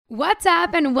What's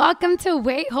up and welcome to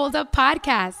Wait, Hold Up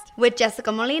podcast with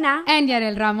Jessica Molina and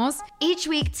Yarel Ramos. Each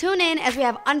week, tune in as we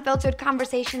have unfiltered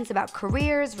conversations about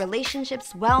careers,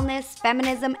 relationships, wellness,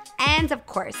 feminism, and of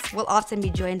course, we'll often be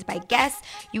joined by guests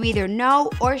you either know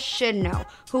or should know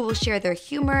who will share their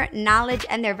humor, knowledge,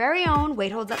 and their very own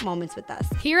Wait, Hold Up moments with us.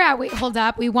 Here at Wait, Hold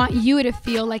Up, we want you to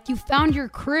feel like you found your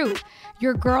crew,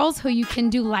 your girls who you can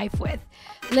do life with.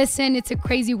 Listen, it's a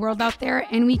crazy world out there,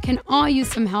 and we can all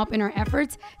use some help in our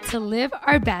efforts to live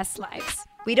our best lives.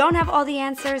 We don't have all the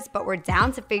answers, but we're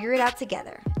down to figure it out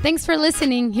together. Thanks for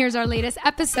listening. Here's our latest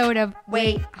episode of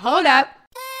Wait, Hold Up.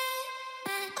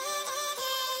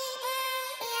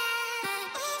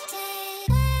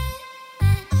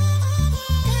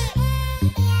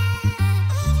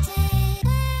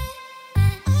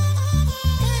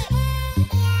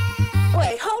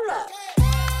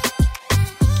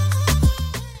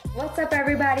 What's up,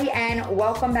 everybody, and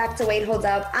welcome back to Wait, Hold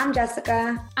Up. I'm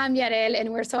Jessica. I'm Yarel,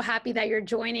 and we're so happy that you're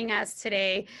joining us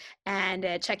today and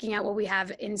checking out what we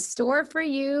have in store for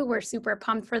you. We're super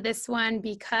pumped for this one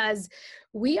because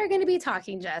we are going to be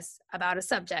talking, Jess, about a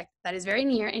subject that is very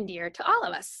near and dear to all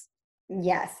of us.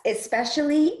 Yes,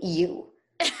 especially you.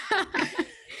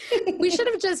 We should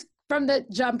have just, from the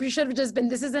jump, you should have just been,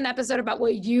 this is an episode about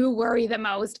what you worry the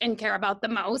most and care about the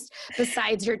most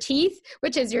besides your teeth,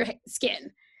 which is your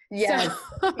skin. Yes,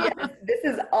 yes. This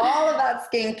is all about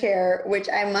skincare, which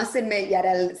I must admit,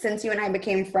 Yarel, since you and I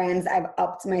became friends, I've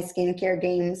upped my skincare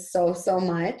game so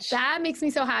much. That makes me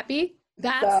so happy.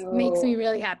 That makes me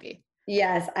really happy.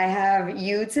 Yes, I have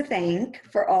you to thank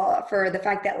for the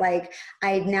fact that like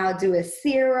I now do a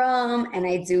serum and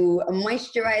I do a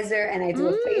moisturizer and I do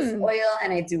a face oil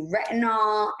and I do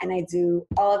retinol and I do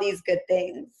all these good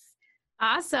things.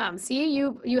 Awesome. See,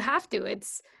 you have to.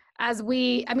 It's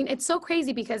so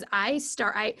crazy because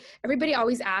everybody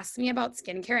always asks me about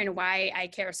skincare and why I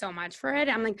care so much for it.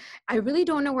 I'm like, I really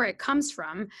don't know where it comes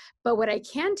from. But what I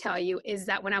can tell you is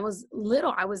that when I was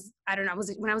little, when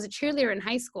I was a cheerleader in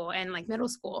high school and like middle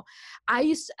school,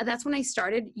 that's when I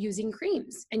started using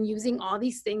creams and using all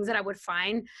these things that I would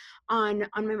find on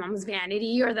my mom's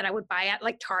vanity or that I would buy at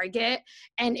like Target.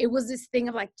 And it was this thing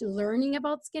of like learning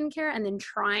about skincare and then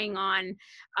trying on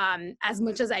as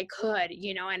much as I could,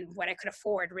 and what I could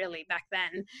afford really back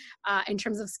then in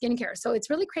terms of skincare. So it's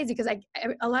really crazy because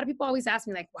a lot of people always ask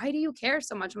me like, why do you care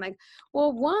so much? I'm like,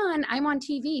 well, one, I'm on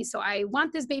TV. So I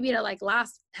want this baby to like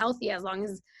last healthy as long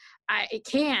as it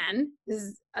can. This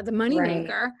is the money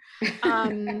maker. It's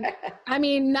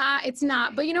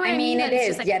not, but you know what I mean? It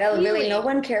is. Like really, no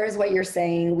one cares what you're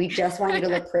saying. We just want you to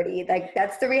look pretty. Like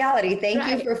that's the reality. Thank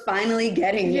you for finally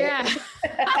getting it.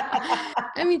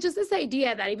 Just this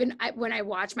idea that even when I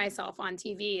watch myself on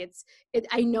TV,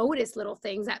 I notice little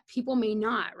things that people may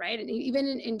not, right? And even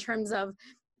in terms of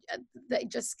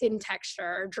just skin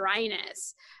texture or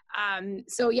dryness.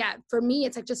 For me,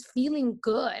 it's like just feeling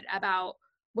good about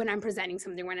when I'm presenting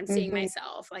something, when I'm seeing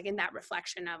myself, like in that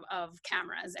reflection of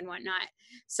cameras and whatnot.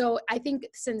 So I think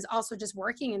since also just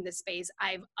working in this space,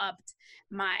 I've upped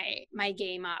my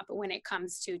game up when it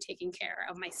comes to taking care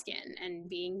of my skin and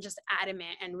being just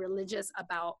adamant and religious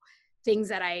about things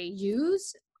that I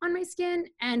use on my skin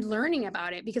and learning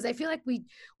about it, because I feel like we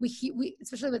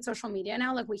especially with social media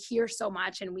now, like we hear so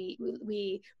much and we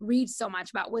read so much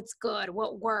about what's good,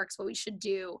 what works, what we should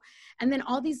do. And then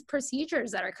all these procedures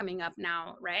that are coming up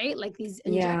now, right? Like these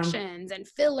injections and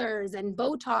fillers and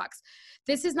Botox.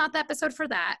 This is not the episode for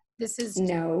that. It's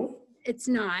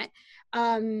not.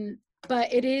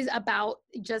 But it is about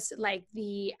just like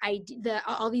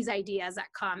all these ideas that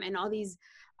come and all these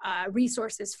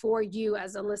resources for you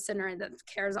as a listener that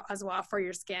cares as well for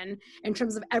your skin in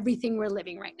terms of everything we're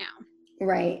living right now.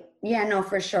 Right. Yeah, no,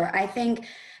 for sure. I think,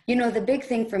 the big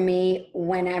thing for me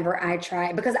whenever I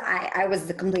try, because I was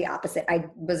the complete opposite. I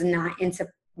was not into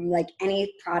like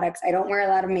any products. I don't wear a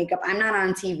lot of makeup. I'm not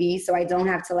on TV, so I don't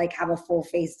have to like have a full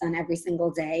face done every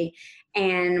single day.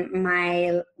 And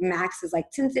my max is like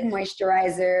tinted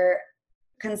moisturizer,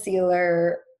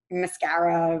 concealer,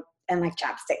 mascara, and like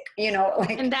chapstick,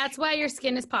 and that's why your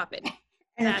skin is popping.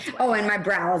 And my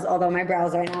brows, although my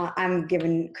brows right now, I'm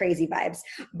giving crazy vibes,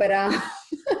 but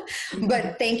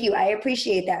but thank you. I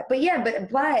appreciate that. But yeah,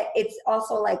 but it's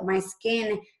also like my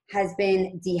skin has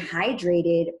been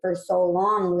dehydrated for so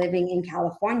long living in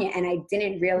California. And I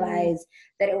didn't realize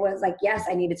that it was like, yes,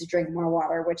 I needed to drink more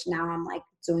water, which now I'm like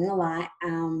doing a lot,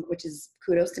 which is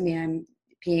kudos to me. I'm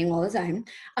peeing all the time.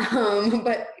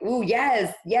 But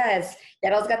yes.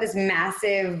 Yadal's got this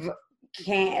massive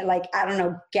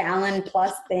gallon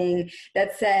plus thing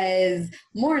that says,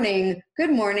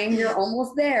 good morning, you're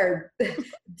almost there.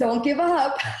 Don't give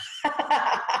up.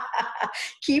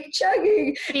 keep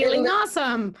chugging. Feeling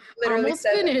awesome. Literally Almost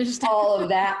finished. all of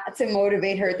that to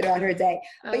motivate her throughout her day.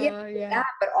 But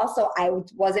but also I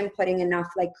wasn't putting enough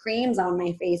like creams on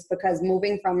my face because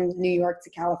moving from New York to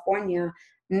California,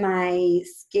 my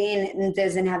skin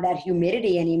doesn't have that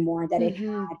humidity anymore that it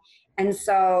had. And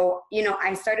so, you know,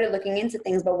 I started looking into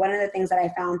things, but one of the things that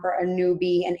I found for a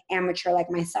newbie, an amateur like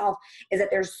myself, is that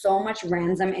there's so much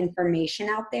random information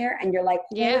out there. And you're like,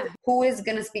 who is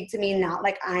going to speak to me? Not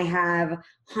like I have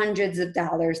hundreds of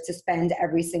dollars to spend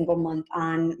every single month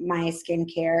on my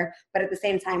skincare, but at the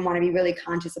same time want to be really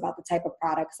conscious about the type of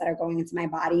products that are going into my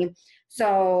body. So,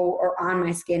 or on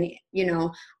my skin, you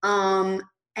know,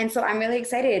 and so I'm really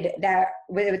excited that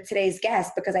with today's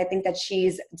guest, because I think that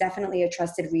she's definitely a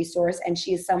trusted resource and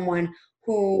she's someone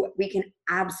who we can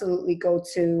absolutely go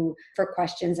to for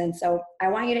questions. And so I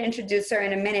want you to introduce her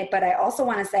in a minute, but I also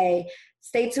want to say,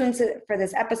 stay tuned for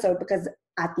this episode, because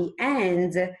at the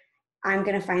end, I'm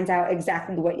going to find out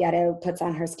exactly what Yarel puts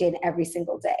on her skin every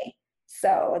single day.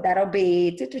 So that'll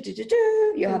be,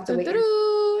 you'll have to wait.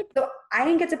 So I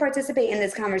didn't get to participate in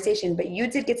this conversation, but you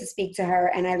did get to speak to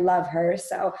her, and I love her.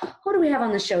 So who do we have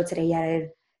on the show today, Yarel?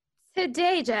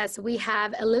 Today, Jess, we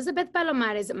have Elizabeth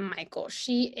Palomares Michael.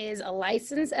 She is a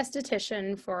licensed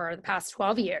esthetician for the past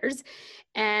 12 years.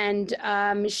 And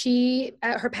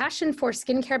her passion for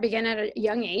skincare began at a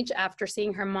young age after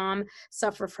seeing her mom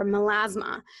suffer from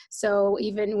melasma. So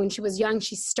even when she was young,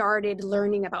 she started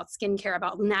learning about skincare,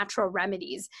 about natural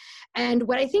remedies. And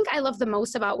what I think I love the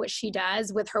most about what she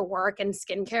does with her work and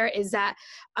skincare is that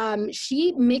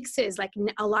she mixes like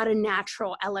a lot of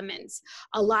natural elements,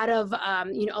 a lot of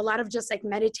just like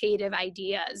meditative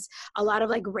ideas, a lot of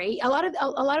like a lot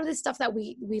of the stuff that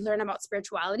we learn about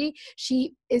spirituality.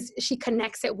 She connects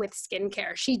it with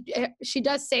skincare. She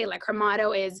does say, like, her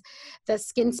motto is, the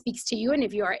skin speaks to you, and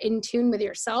if you are in tune with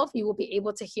yourself, you will be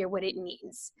able to hear what it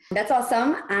needs. That's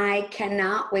awesome. I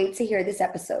cannot wait to hear this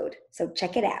episode. So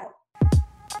check it out.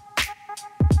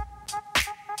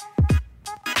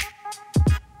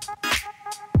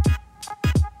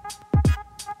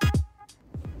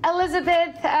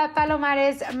 Elizabeth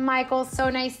Palomares Michael,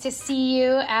 so nice to see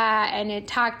you and to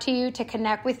talk to you, to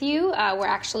connect with you. We're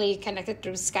actually connected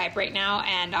through Skype right now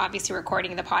and obviously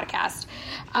recording the podcast.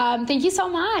 Thank you so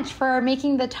much for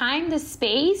making the time, the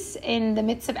space in the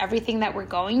midst of everything that we're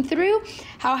going through.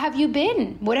 How have you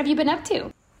been? What have you been up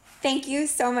to? Thank you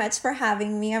so much for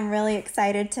having me. I'm really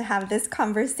excited to have this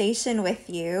conversation with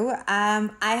you.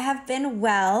 I have been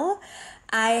well.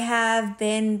 I have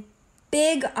been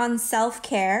big on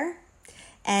self-care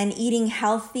and eating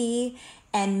healthy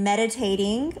and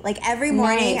meditating. Like every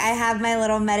morning I have my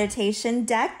little meditation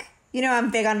deck. You know,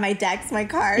 I'm big on my decks, my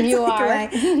cards. You are.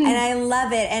 And I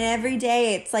love it. And every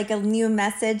day it's like a new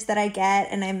message that I get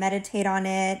and I meditate on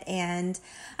it. And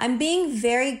I'm being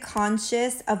very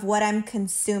conscious of what I'm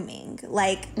consuming,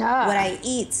 like what I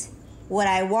eat, what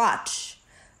I watch.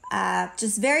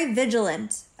 Just very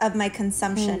vigilant of my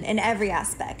consumption in every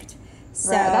aspect.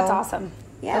 So right, that's awesome.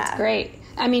 Yeah. That's great.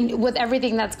 I mean, with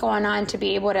everything that's going on, to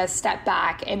be able to step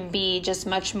back and be just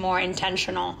much more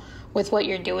intentional with what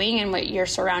you're doing and what you're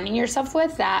surrounding yourself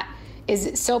with, that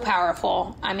is so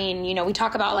powerful. I mean, you know, we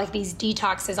talk about like these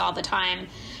detoxes all the time.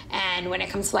 And when it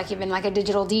comes to like even like a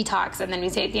digital detox, and then we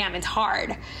say, damn, it's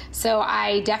hard. So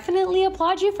I definitely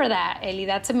applaud you for that, Eli.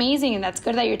 That's amazing. And that's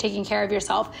good that you're taking care of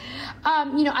yourself.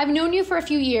 You know, I've known you for a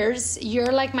few years.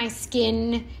 You're like my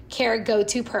skin care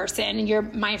go-to person. You're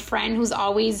my friend who's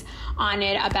always on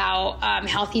it about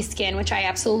healthy skin, which I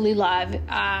absolutely love.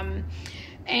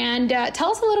 And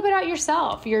tell us a little bit about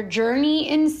yourself, your journey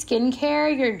in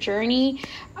skincare, your journey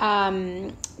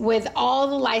with all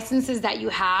the licenses that you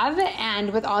have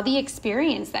and with all the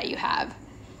experience that you have.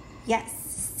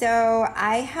 Yes. So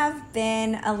I have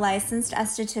been a licensed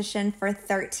esthetician for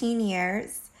 13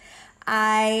 years.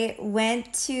 I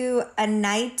went to a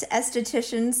night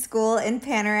esthetician school in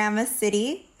Panorama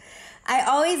City. I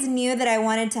always knew that I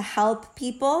wanted to help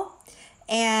people.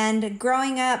 And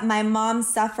growing up, my mom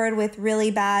suffered with really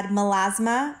bad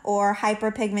melasma or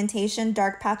hyperpigmentation,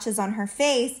 dark patches on her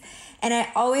face. And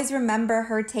I always remember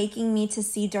her taking me to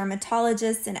see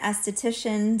dermatologists and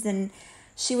estheticians. And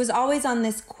she was always on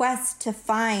this quest to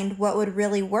find what would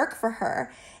really work for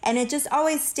her. And it just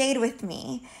always stayed with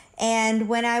me. And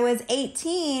when I was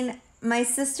 18, my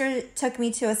sister took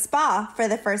me to a spa for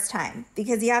the first time,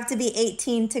 because you have to be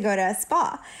 18 to go to a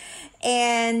spa.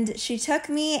 And she took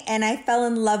me and I fell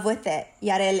in love with it,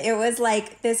 Yarel. It was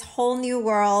like this whole new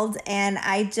world. And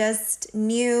I just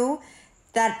knew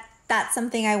that that's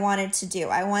something I wanted to do.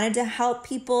 I wanted to help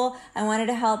people. I wanted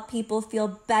to help people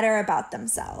feel better about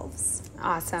themselves.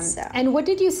 Awesome. And what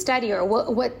did you study, or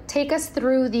what take us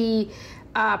through the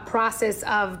process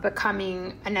of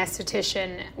becoming an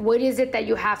esthetician? What is it that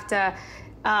you have to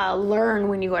learn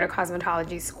when you go to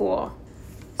cosmetology school?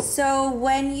 So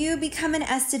when you become an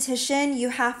esthetician, you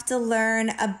have to learn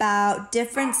about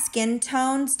different skin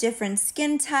tones, different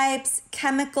skin types,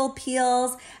 chemical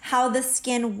peels, how the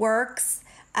skin works,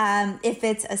 if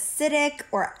it's acidic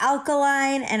or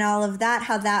alkaline and all of that,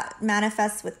 how that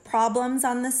manifests with problems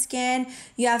on the skin.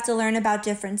 You have to learn about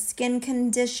different skin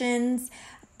conditions.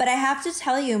 But I have to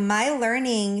tell you, my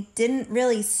learning didn't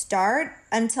really start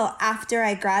until after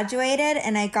I graduated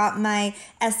and I got my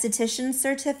esthetician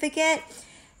certificate.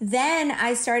 Then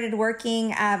I started working,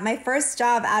 my first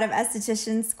job out of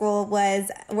esthetician school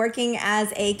was working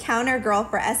as a counter girl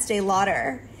for Estee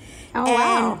Lauder. Oh,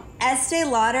 wow. And Estee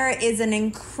Lauder is an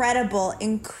incredible,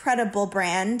 incredible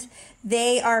brand.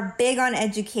 They are big on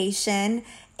education,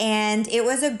 and it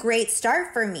was a great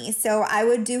start for me. So I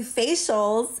would do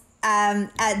facials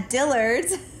at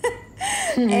Dillard's.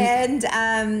 And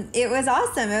it was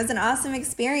awesome. It was an awesome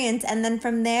experience. And then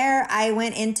from there, I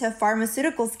went into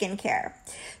pharmaceutical skincare.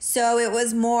 So it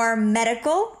was more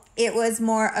medical, it was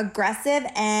more aggressive,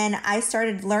 and I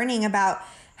started learning about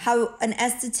how an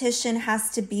esthetician has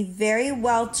to be very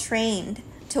well trained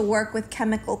to work with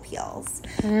chemical peels.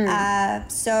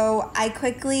 So I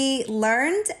quickly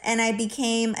learned and I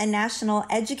became a national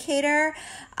educator.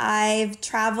 I've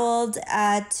traveled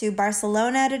to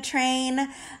Barcelona to train.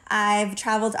 I've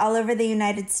traveled all over the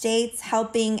United States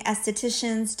helping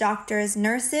estheticians, doctors,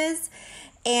 nurses.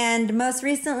 And most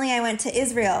recently, I went to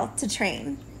Israel to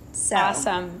train. So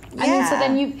awesome. Yeah. I mean, so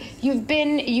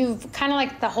then you've kind of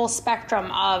like the whole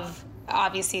spectrum of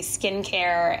obviously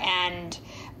skincare and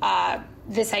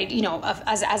this idea, you know,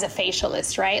 as a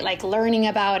facialist, right? Like learning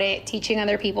about it, teaching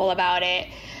other people about it.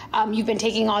 You've been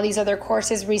taking all these other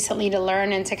courses recently to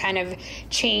learn and to kind of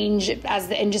change as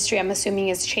the industry, I'm assuming,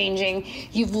 is changing.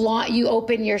 You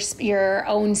open your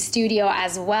own studio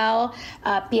as well.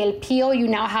 Piel Pio, you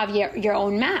now have your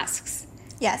own masks.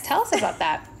 Yes. Tell us about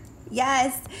that.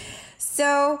 Yes.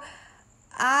 So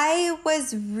I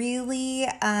was really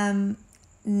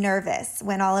nervous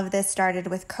when all of this started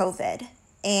with COVID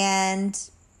and,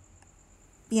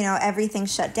 you know, everything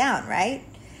shut down, right?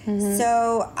 Mm-hmm.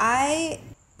 So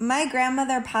my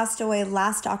grandmother passed away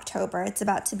last October. It's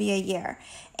about to be a year.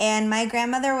 And my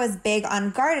grandmother was big on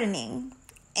gardening.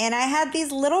 And I had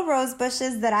these little rose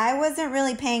bushes that I wasn't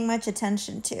really paying much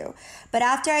attention to. But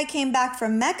after I came back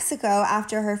from Mexico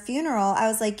after her funeral, I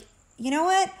was like, you know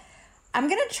what? I'm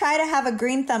going to try to have a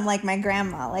green thumb like my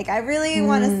grandma. Like, I really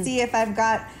want to see if I've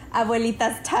got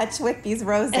abuelita's touch with these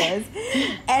roses.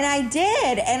 And I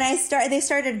did. And they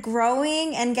started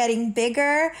growing and getting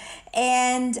bigger.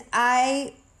 And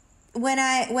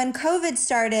when COVID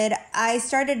started, I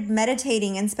started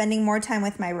meditating and spending more time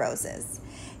with my roses.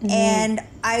 Mm-hmm. And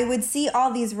I would see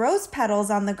all these rose petals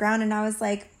on the ground, and I was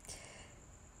like,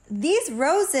 these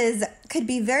roses could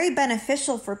be very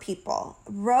beneficial for people.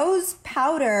 Rose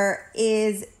powder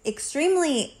is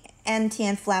extremely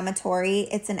anti-inflammatory.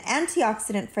 It's an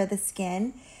antioxidant for the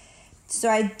skin. So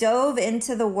I dove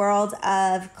into the world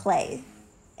of clay,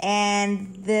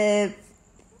 and the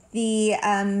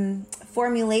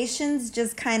formulations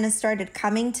just kind of started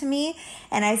coming to me,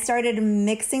 and I started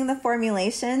mixing the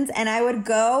formulations, and I would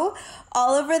go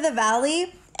all over the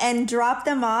valley and drop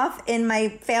them off in my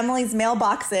family's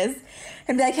mailboxes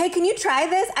and be like, hey, can you try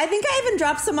this? I think I even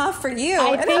dropped some off for you.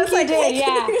 I think you did, hey,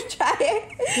 can you try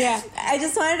it? Yeah. I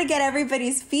just wanted to get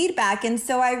everybody's feedback. And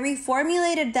so I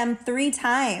reformulated them 3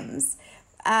 times.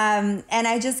 And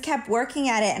I just kept working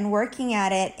at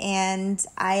it. And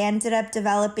I ended up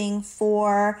developing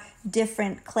 4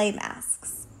 different clay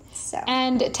masks. So.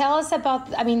 And tell us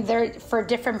about, I mean, they're for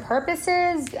different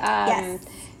purposes.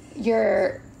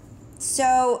 Yes.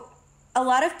 So a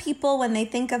lot of people, when they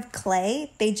think of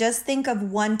clay, they just think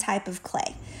of one type of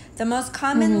clay. The most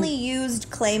commonly used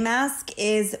clay mask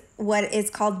is what is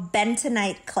called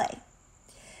bentonite clay.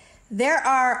 There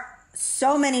are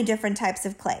so many different types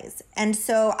of clays. And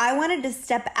so I wanted to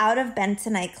step out of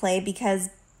bentonite clay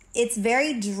because it's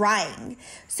very drying.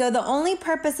 So the only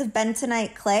purpose of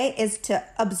bentonite clay is to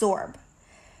absorb.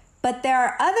 But there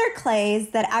are other clays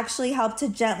that actually help to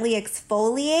gently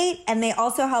exfoliate, and they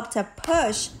also help to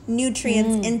push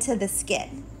nutrients into the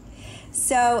skin.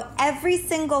 So every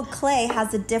single clay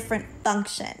has a different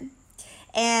function.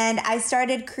 And I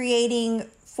started creating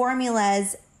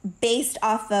formulas based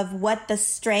off of what the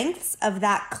strengths of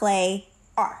that clay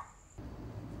are.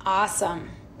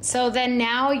 Awesome. So then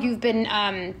now you've been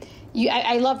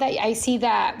I love that. I see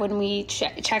that when we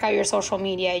check out your social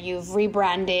media, you've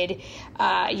rebranded,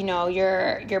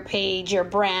 your page, your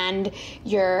brand,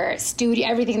 your studio,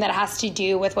 everything that has to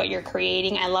do with what you're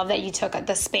creating. I love that you took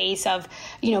the space of,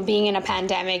 being in a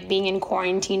pandemic, being in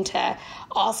quarantine, to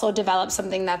also develop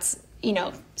something that's,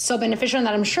 so beneficial, and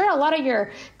that I'm sure a lot of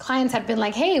your clients have been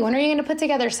like, hey, when are you going to put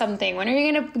together something? When are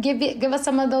you going to give us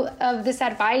some of this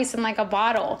advice in like a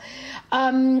bottle?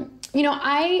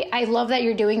 I love that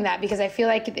you're doing that, because I feel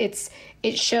like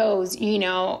it shows,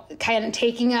 kind of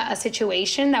taking a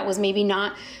situation that was maybe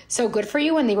not so good for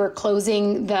you when they were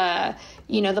closing the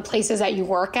places that you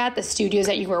work at, the studios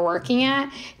that you were working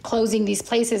at, closing these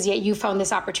places, yet you found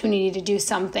this opportunity to do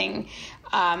something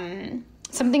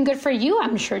good for you,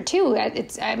 I'm sure too.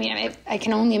 I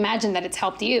can only imagine that it's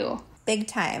helped you. Big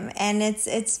time. And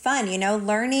it's fun,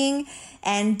 learning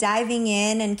and diving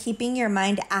in and keeping your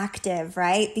mind active,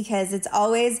 right? Because it's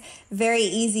always very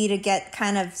easy to get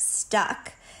kind of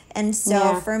stuck. And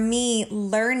so for me,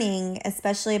 learning,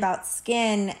 especially about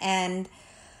skin and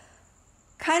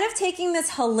kind of taking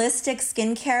this holistic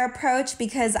skincare approach,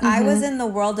 because I was in the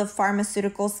world of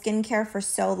pharmaceutical skincare for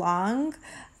so long,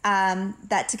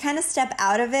 that to kind of step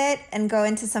out of it and go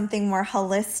into something more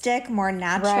holistic, more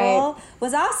natural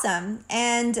was awesome.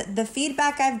 And the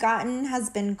feedback I've gotten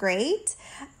has been great.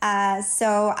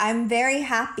 So I'm very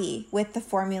happy with the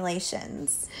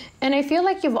formulations. And I feel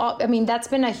like that's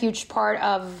been a huge part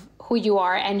of who you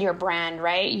are and your brand,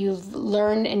 right? You've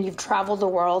learned and you've traveled the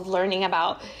world learning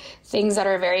about things that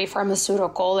are very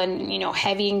pharmaceutical and,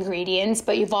 heavy ingredients,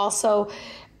 but you've also,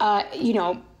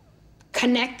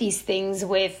 connect these things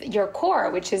with your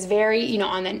core, which is very,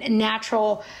 on the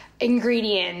natural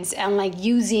ingredients and like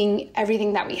using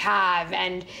everything that we have.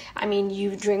 And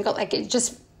you drink, like, it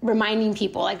just reminding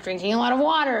people, like drinking a lot of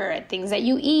water, things that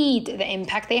you eat, the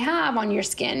impact they have on your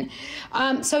skin.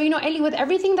 So, Ellie, with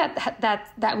everything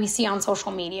that we see on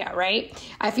social media, right?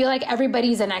 I feel like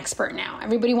everybody's an expert now.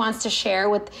 Everybody wants to share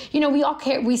with, we all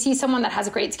care. We see someone that has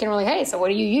great skin. We're like, hey, so what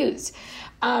do you use?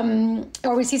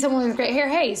 Or we see someone with great hair.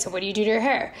 Hey, so what do you do to your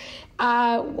hair?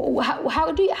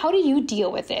 How do you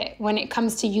deal with it when it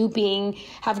comes to you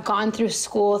have gone through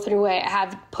school through it,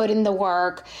 have put in the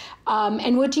work?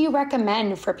 And what do you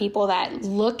recommend for people that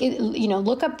look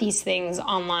up these things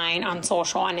online, on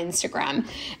social, on Instagram,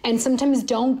 and sometimes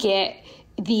don't get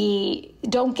the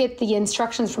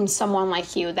instructions from someone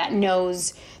like you that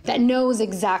knows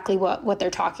exactly what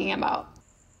they're talking about?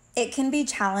 It can be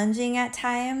challenging at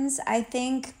times, I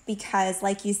think, because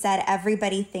like you said,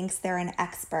 everybody thinks they're an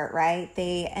expert, right?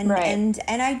 And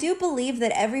I do believe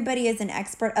that everybody is an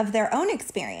expert of their own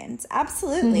experience.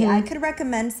 Absolutely. I could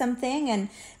recommend something and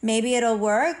maybe it'll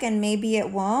work and maybe it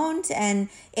won't. And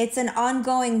it's an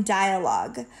ongoing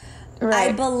dialogue. Right.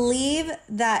 I believe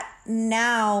that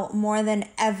now more than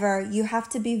ever, you have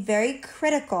to be very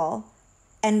critical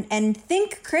and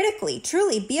think critically.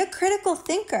 Truly, be a critical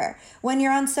thinker when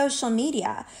you're on social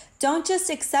media. Don't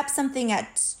just accept something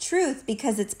as truth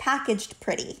because it's packaged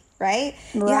pretty, right?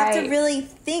 You have to really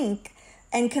think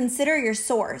and consider your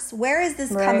source. Where is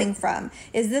this coming from?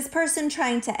 Is this person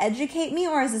trying to educate me,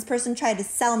 or is this person trying to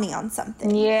sell me on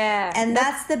something? Yeah. And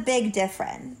that's the big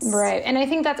difference. Right. And I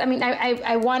think that's,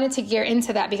 I wanted to gear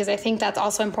into that because I think that's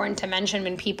also important to mention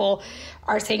when people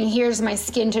are saying, here's my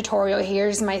skin tutorial,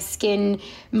 here's my skin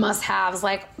must-haves.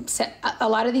 Like, a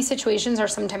lot of these situations are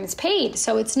sometimes paid.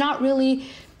 So it's not really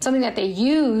something that they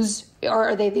use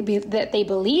or that they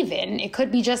believe in. It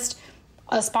could be just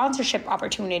a sponsorship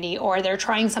opportunity, or they're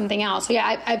trying something else. So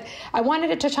yeah, I wanted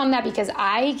to touch on that because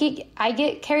I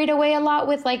get carried away a lot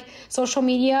with like social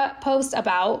media posts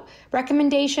about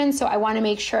recommendations. So I want to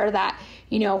make sure that,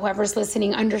 whoever's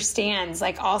listening understands,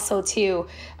 like, also to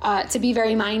be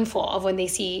very mindful of when they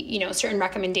see, certain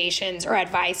recommendations or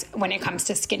advice when it comes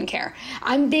to skincare.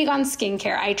 I'm big on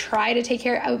skincare. I try to take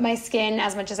care of my skin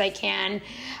as much as I can.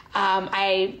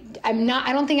 I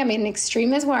don't think I'm an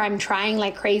extremist where I'm trying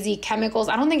like crazy chemicals.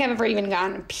 I don't think I've ever even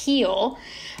gotten a peel.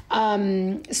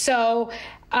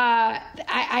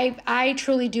 I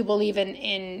truly do believe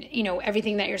in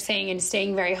everything that you're saying and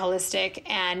staying very holistic,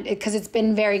 and because it's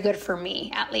been very good for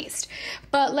me, at least.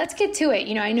 But let's get to it.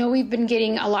 I know we've been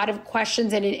getting a lot of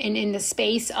questions in the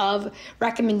space of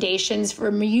recommendations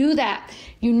from you that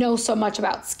so much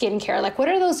about skincare. Like, what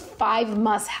are those 5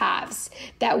 must-haves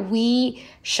that we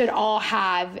should all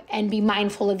have and be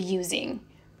mindful of using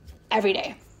every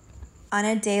day? On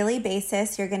a daily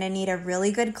basis, you're going to need a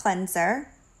really good cleanser.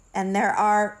 And there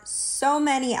are so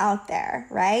many out there,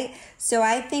 right? So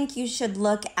I think you should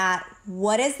look at,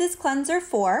 what is this cleanser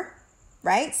for,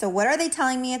 right? So what are they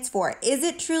telling me it's for? Is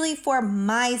it truly for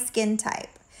my skin type?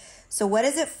 So what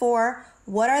is it for?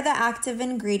 What are the active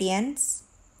ingredients?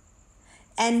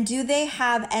 And do they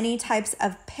have any types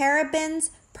of parabens,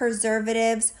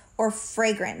 preservatives, or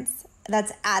fragrance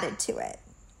that's added to it?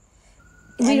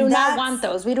 We do not want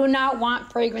those. We do not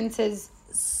want fragrances.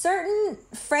 Certain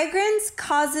fragrance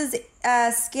causes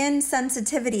skin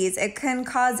sensitivities. It can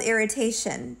cause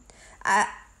irritation.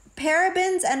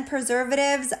 Parabens and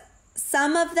preservatives,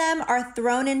 some of them are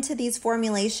thrown into these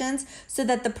formulations so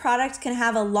that the product can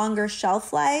have a longer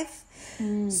shelf life.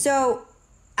 So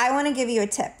I want to give you a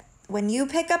tip. When you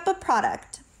pick up a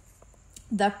product,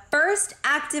 the first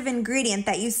active ingredient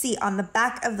that you see on the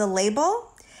back of the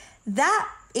label, that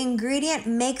ingredient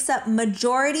makes up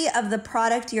majority of the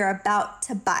product you're about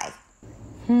to buy.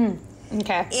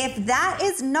 Okay. If that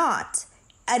is not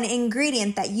an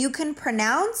ingredient that you can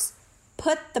pronounce,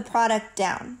 put the product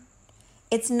down.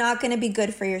 It's not going to be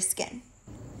good for your skin.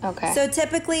 Okay. So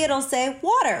typically it'll say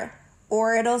water,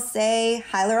 or it'll say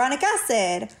hyaluronic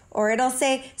acid, or it'll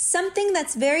say something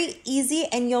that's very easy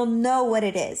and you'll know what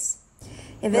it is.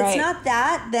 If it's not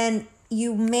that, then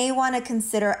you may want to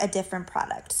consider a different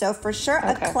product. So for sure,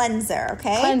 a cleanser,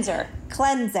 okay?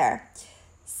 Cleanser.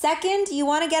 Second, you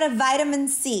want to get a vitamin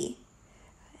C,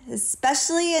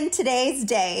 especially in today's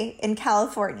day in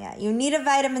California. You need a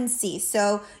vitamin C.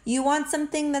 So you want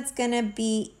something that's going to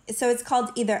be, so it's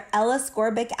called either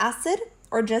L-ascorbic acid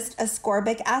or just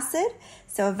ascorbic acid.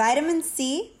 So a vitamin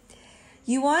C.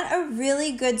 You want a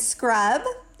really good scrub,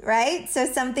 right? So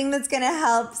something that's going to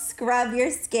help scrub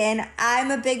your skin. I'm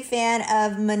a big fan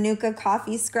of Manuka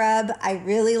coffee scrub. I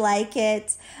really like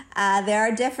it. There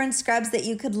are different scrubs that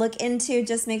you could look into.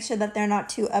 Just make sure that they're not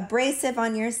too abrasive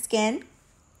on your skin.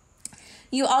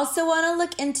 You also want to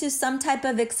look into some type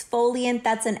of exfoliant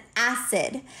that's an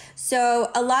acid. So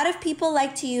a lot of people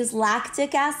like to use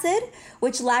lactic acid,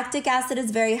 which lactic acid is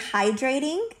very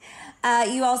hydrating.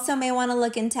 You also may want to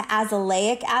look into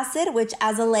azelaic acid, which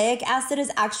azelaic acid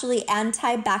is actually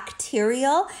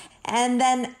antibacterial. And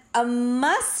then a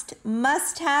must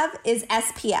have is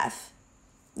SPF.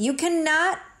 You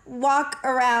cannot walk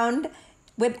around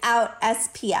without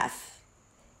SPF.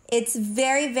 It's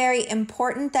very, very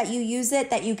important that you use it,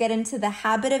 that you get into the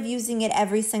habit of using it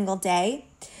every single day,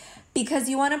 because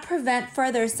you want to prevent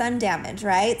further sun damage,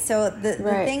 right? So the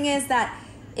thing is that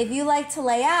if you like to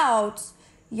lay out,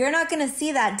 you're not going to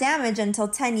see that damage until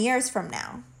 10 years from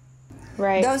now.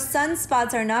 Right. Those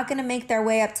sunspots are not going to make their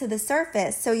way up to the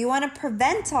surface. So you want to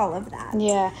prevent all of that.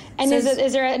 Yeah. And so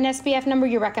is there an SPF number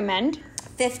you recommend?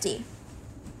 50.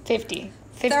 50.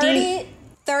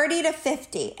 30 to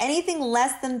 50. Anything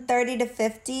less than 30 to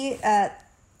 50,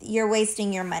 you're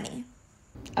wasting your money.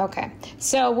 Okay.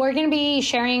 So we're going to be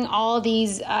sharing all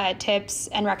these tips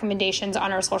and recommendations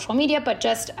on our social media, but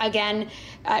just again,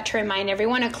 to remind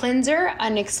everyone, a cleanser,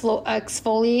 an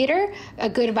exfoliator, a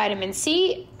good vitamin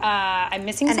C, I'm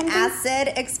missing something? An acid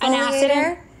exfoliator. An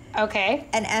acid. Okay.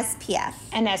 An SPF.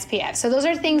 An SPF. So those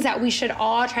are things that we should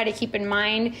all try to keep in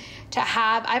mind to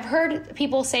have. I've heard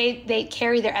people say they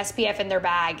carry their SPF in their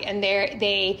bag, and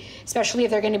they especially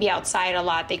if they're going to be outside a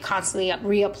lot, they constantly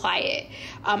reapply it.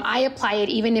 I apply it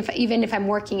even if I'm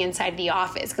working inside the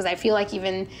office, because I feel like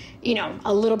even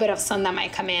a little bit of sun that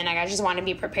might come in, I just want to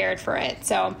be prepared for it.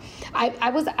 So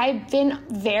I've been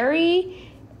very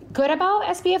good about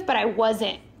SPF, but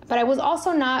I was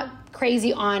also not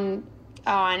crazy on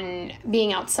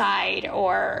being outside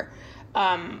or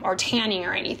tanning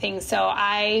or anything. So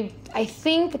I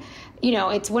think,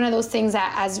 it's one of those things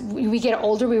that as we get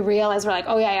older, we realize we're like,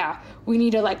 oh yeah, we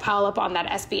need to pile up on that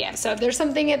SPF. So if there's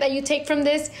something that you take from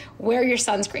this, wear your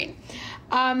sunscreen.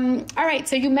 All right.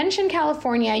 So you mentioned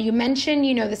California. You mentioned,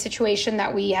 the situation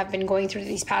that we have been going through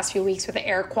these past few weeks with the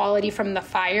air quality from the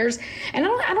fires. And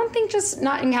I don't think just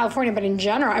not in California, but in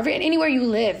general, anywhere you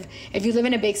live. If you live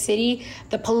in a big city,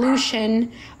 the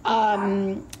pollution,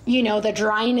 the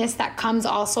dryness that comes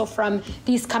also from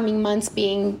these coming months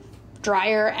being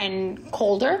drier and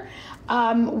colder.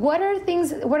 What are a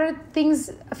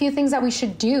few things that we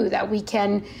should do that we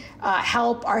can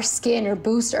help our skin or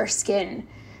boost our skin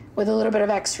with a little bit of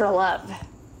extra love?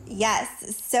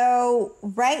 Yes. So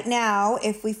right now,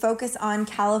 if we focus on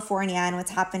California and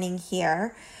what's happening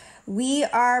here, we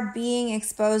are being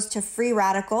exposed to free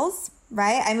radicals,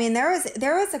 right? I mean, there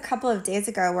was a couple of days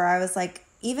ago where I was like,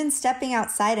 even stepping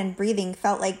outside and breathing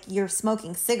felt like you're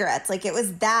smoking cigarettes. Like it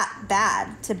was that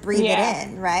bad to breathe it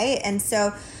in, right? And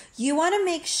so you want to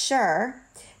make sure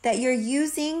that you're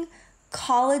using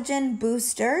collagen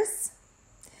boosters.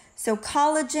 So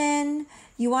collagen,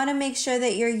 You want to make sure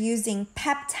that you're using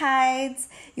peptides.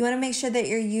 You want to make sure that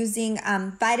you're using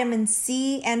vitamin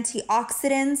C,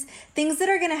 antioxidants, things that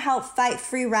are going to help fight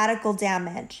free radical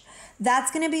damage. That's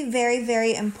going to be very,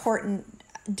 very important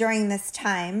during this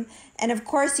time. And of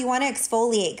course, you want to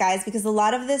exfoliate, guys, because a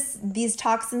lot of these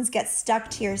toxins get stuck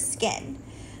to your skin.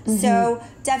 So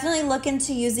definitely look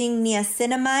into using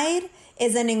niacinamide.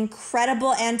 Is an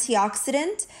incredible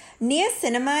antioxidant.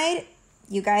 Niacinamide,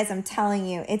 you guys, I'm telling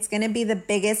you, it's going to be the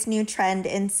biggest new trend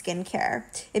in skincare.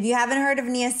 If you haven't heard of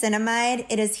niacinamide,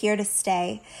 it is here to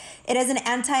stay. It is an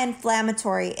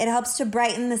anti-inflammatory. It helps to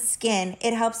brighten the skin.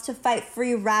 It helps to fight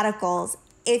free radicals.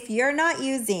 If you're not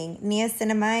using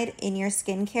niacinamide in your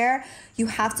skincare, you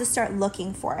have to start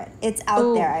looking for it. It's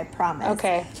out there, I promise.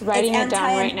 Okay, writing it down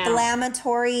right now. It's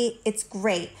anti-inflammatory. It's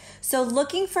great. So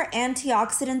looking for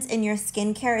antioxidants in your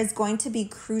skincare is going to be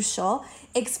crucial.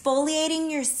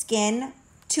 Exfoliating your skin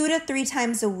 2 to 3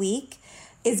 times a week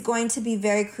is going to be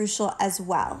very crucial as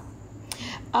well.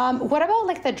 What about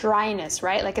like the dryness,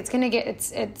 right? Like it's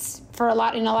for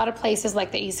in a lot of places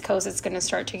like the East Coast, it's going to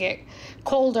start to get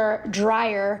colder,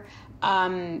 drier.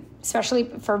 Especially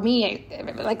for me,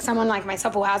 like someone like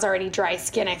myself who has already dry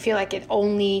skin, I feel like it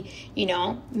only,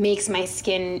 makes my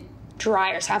skin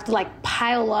drier. So I have to like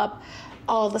pile up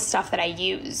all the stuff that I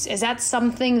use. Is that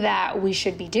something that we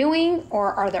should be doing,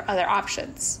 or are there other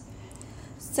options?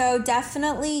 So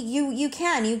definitely you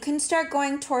can start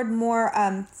going toward more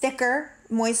thicker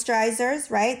moisturizers,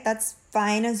 right? That's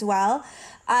fine as well.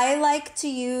 I like to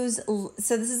use,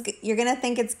 you're going to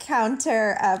think it's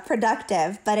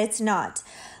counterproductive, but it's not.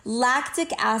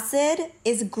 Lactic acid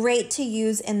is great to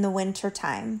use in the winter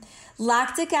time.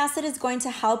 Lactic acid is going to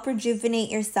help rejuvenate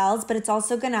your cells, but it's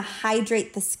also going to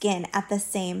hydrate the skin at the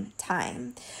same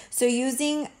time. So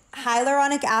using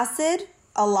hyaluronic acid,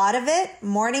 a lot of it,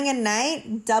 morning and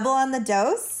night, double on the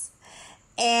dose,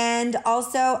 and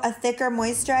also a thicker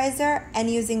moisturizer and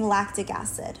using lactic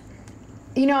acid.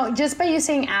 Just by you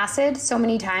saying acid so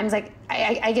many times, like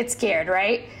I get scared,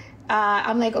 right?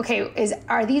 I'm like, okay,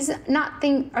 are these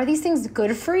things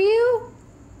good for you?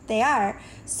 They are.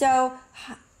 So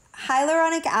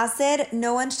hyaluronic acid,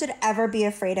 no one should ever be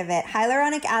afraid of it.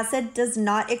 Hyaluronic acid does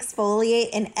not exfoliate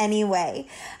in any way.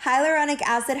 Hyaluronic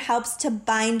acid helps to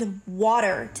bind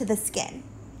water to the skin.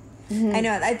 I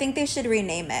know. I think they should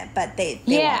rename it, but they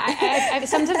won't.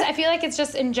 Sometimes I feel like it's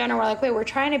just in general, like, wait, we're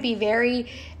trying to be very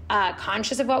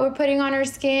conscious of what we're putting on our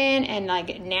skin and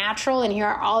like natural, and here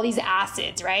are all these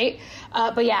acids, right?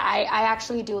 But yeah, I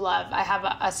actually do love, I have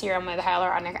a serum with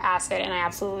hyaluronic acid and I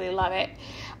absolutely love it.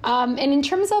 And in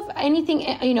terms of anything,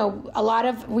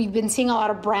 we've been seeing a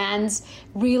lot of brands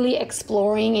really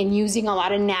exploring and using a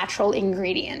lot of natural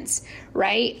ingredients,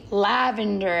 right?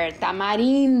 Lavender,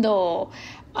 tamarindo,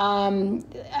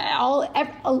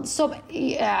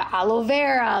 aloe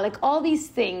vera, like all these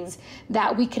things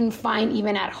that we can find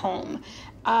even at home.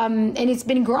 And it's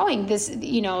been growing this,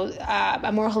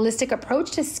 a more holistic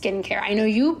approach to skincare. I know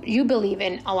you believe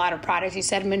in a lot of products. You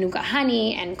said Manuka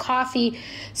honey and coffee.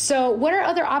 So what are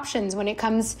other options when it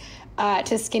comes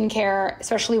to skincare,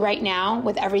 especially right now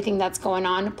with everything that's going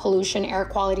on, pollution, air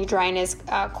quality, dryness,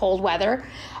 cold weather,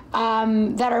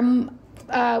 that are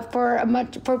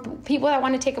for people that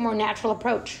want to take a more natural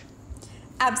approach?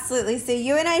 Absolutely. So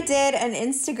you and I did an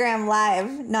Instagram live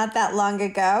not that long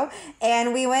ago,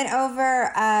 and we went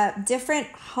over different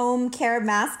home care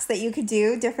masks that you could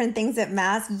do, different things that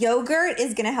mask. Yogurt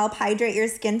is going to help hydrate your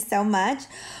skin so much.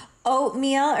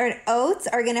 Oatmeal or oats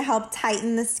are going to help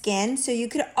tighten the skin, so you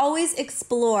could always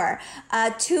explore.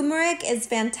 Turmeric is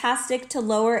fantastic to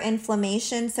lower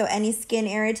inflammation, so any skin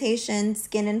irritation,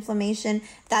 skin inflammation,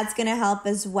 that's going to help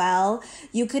as well.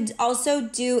 You could also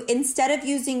do, instead of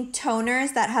using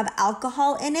toners that have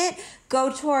alcohol in it,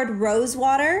 go toward rose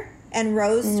water and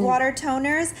rose water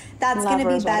toners. That's going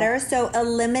to be better. So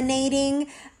eliminating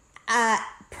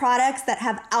products that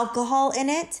have alcohol in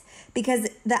it, because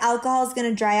the alcohol is going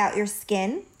to dry out your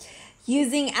skin.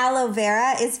 Using aloe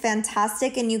vera is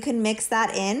fantastic, and you can mix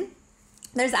that in.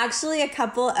 There's actually a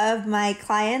couple of my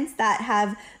clients that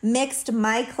have mixed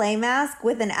my clay mask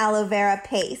with an aloe vera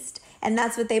paste, and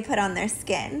that's what they put on their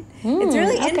skin. It's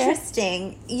really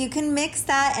interesting. You can mix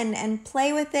that and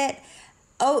play with it.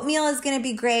 Oatmeal is going to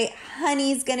be great.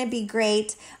 Honey is going to be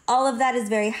great. All of that is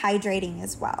very hydrating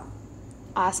as well.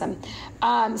 Awesome.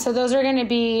 So those are going to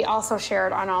be also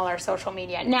shared on all our social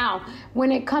media. Now, when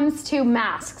it comes to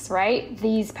masks, right?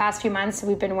 These past few months,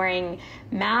 we've been wearing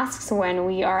masks when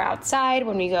we are outside,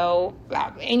 when we go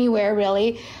anywhere,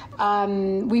 really.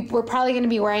 We're probably going to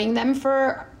be wearing them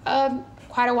for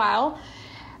quite a while.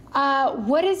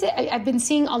 What is it? I've been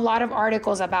seeing a lot of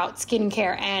articles about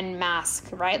skincare and mask,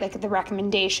 right? Like the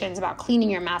recommendations about cleaning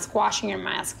your mask, washing your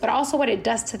mask, but also what it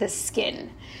does to the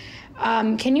skin.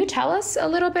 Can you tell us a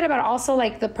little bit about also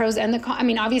like the pros and the cons? I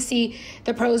mean, obviously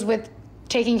the pros with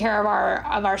taking care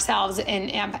of ourselves in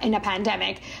a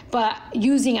pandemic, but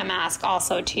using a mask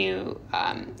also to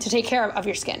take care of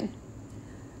your skin.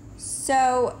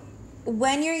 So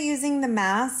when you're using the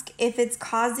mask, if it's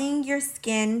causing your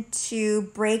skin to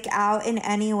break out in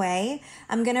any way,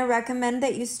 I'm going to recommend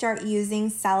that you start using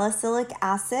salicylic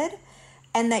acid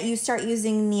and that you start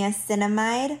using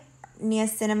niacinamide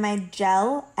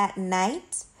gel at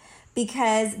night,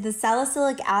 because the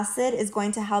salicylic acid is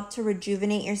going to help to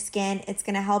rejuvenate your skin. It's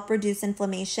going to help reduce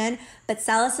inflammation, but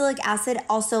salicylic acid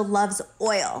also loves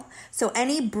oil. So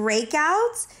any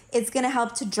breakouts, it's going to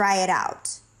help to dry it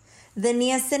out. The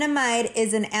niacinamide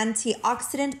is an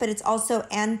antioxidant, but it's also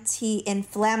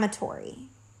anti-inflammatory.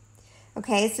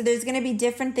 Okay, so there's going to be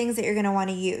different things that you're going to want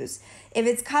to use. If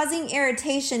it's causing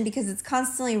irritation because it's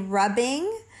constantly rubbing,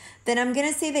 then I'm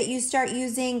going to say that you start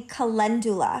using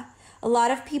calendula. A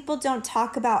lot of people don't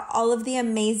talk about all of the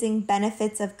amazing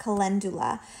benefits of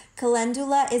calendula.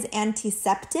 Calendula is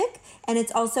antiseptic and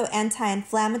it's also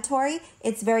anti-inflammatory.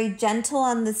 It's very gentle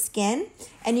on the skin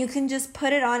and you can just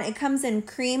put it on. It comes in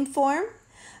cream form.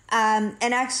 And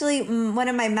actually, one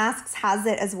of my masks has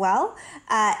it as well.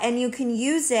 And you can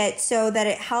use it so that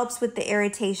it helps with the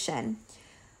irritation.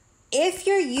 If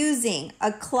you're using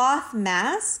a cloth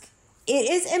mask, it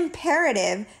is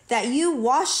imperative that you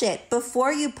wash it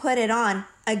before you put it on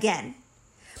again.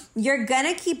 You're going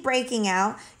to keep breaking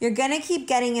out. You're going to keep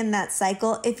getting in that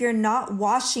cycle if you're not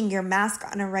washing your mask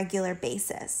on a regular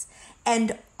basis.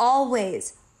 And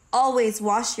always, always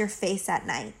wash your face at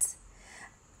night.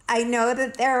 I know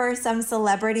that there were some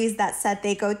celebrities that said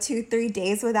they go 2-3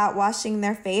 days without washing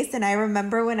their face. And I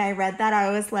remember when I read that, I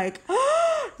was like,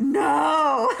 oh,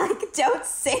 no, like, don't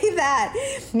say that.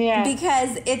 Yeah.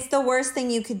 Because it's the worst thing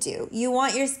you could do. You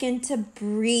want your skin to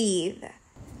breathe.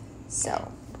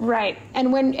 So. Right.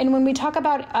 And when we talk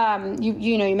about,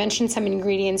 you mentioned some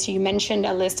ingredients, you mentioned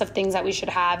a list of things that we should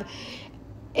have.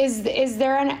 Is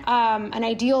there an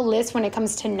ideal list when it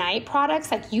comes to night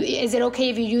products? Like, is it okay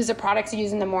if you use the products you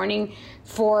use in the morning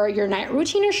for your night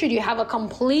routine, or should you have a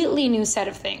completely new set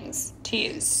of things to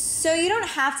use? So you don't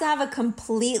have to have a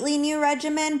completely new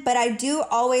regimen, but I do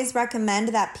always recommend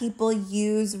that people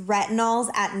use retinols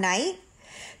at night,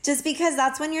 just because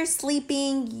that's when you're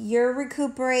sleeping, you're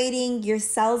recuperating, your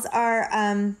cells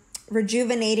are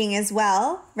rejuvenating as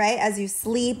well, right? As you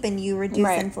sleep and you reduce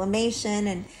inflammation.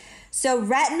 And so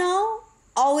retinol,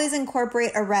 always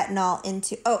incorporate a retinol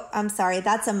into,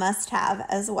 that's a must-have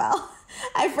as well.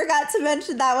 I forgot to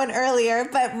mention that one earlier,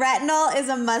 but retinol is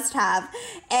a must-have.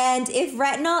 And if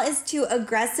retinol is too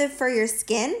aggressive for your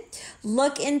skin,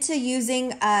 look into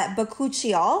using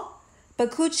bakuchiol.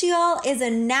 Bakuchiol is a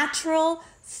natural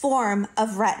form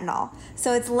of retinol.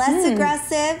 So it's less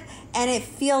aggressive and it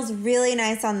feels really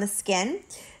nice on the skin.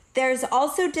 There's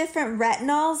also different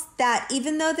retinols that,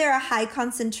 even though they're a high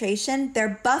concentration,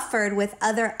 they're buffered with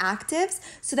other actives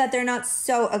so that they're not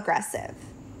so aggressive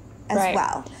as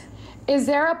well. Is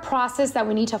there a process that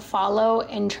we need to follow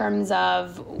in terms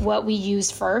of what we use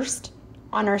first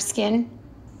on our skin,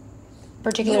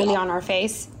 particularly on our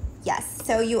face? Yes.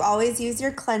 So you always use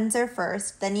your cleanser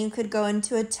first. Then you could go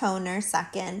into a toner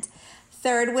second.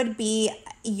 Third would be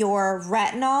your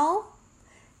retinol,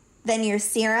 then your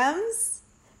serums,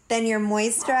 then your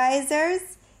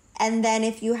moisturizers, and then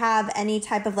if you have any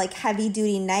type of like heavy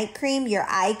duty night cream, your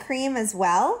eye cream as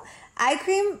well. Eye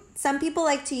cream, some people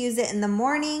like to use it in the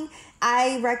morning.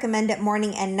 I recommend it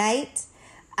morning and night.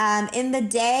 In the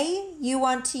day, you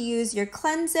want to use your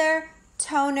cleanser,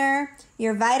 toner,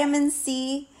 your vitamin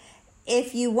C.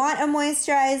 If you want a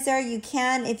moisturizer, you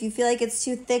can. If you feel like it's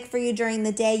too thick for you during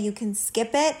the day, you can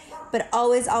skip it. But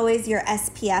always, always your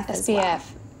SPF as well.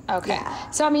 Okay. Yeah.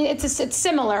 So, I mean, it's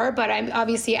similar, but I'm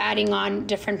obviously adding on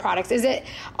different products. Is it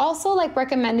also like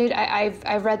recommended?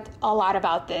 I've read a lot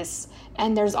about this,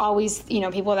 and there's always,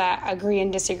 people that agree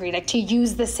and disagree, like to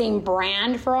use the same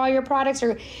brand for all your products,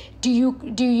 or do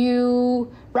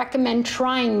you recommend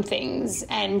trying things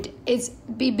and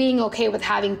being okay with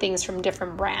having things from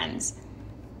different brands?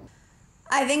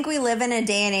 I think we live in a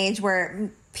day and age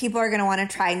where people are going to want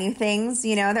to try new things.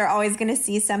 They're always going to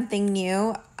see something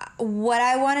new. What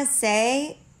I want to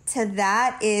say to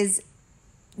that is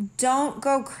don't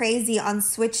go crazy on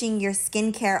switching your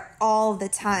skincare all the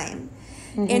time.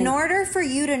 Mm-hmm. In order for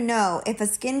you to know if a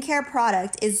skincare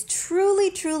product is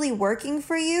truly, truly working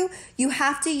for you, you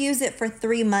have to use it for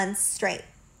 3 months straight.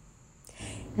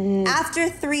 After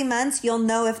 3 months, you'll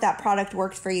know if that product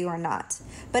worked for you or not.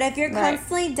 But if you're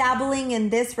constantly dabbling in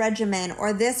this regimen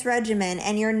or this regimen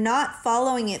and you're not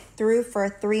following it through for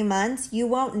 3 months, you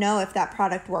won't know if that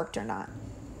product worked or not.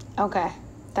 Okay.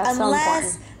 That's so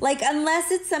important.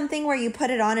 Unless it's something where you put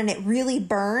it on and it really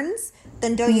burns,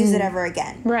 then don't use it ever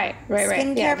again. Right.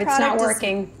 Skincare Yeah, if it's not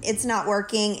working. It's not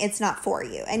working. It's not for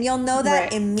you. And you'll know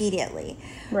that immediately.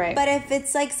 Right. But if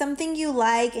it's like something you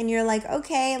like and you're like,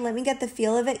 okay, let me get the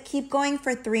feel of it, keep going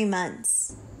for 3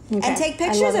 months. Okay. And take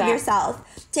pictures of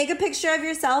yourself. Take a picture of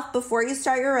yourself before you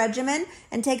start your regimen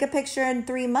and take a picture in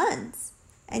 3 months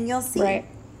and you'll see.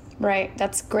 Right.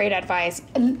 That's great advice.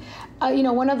 And,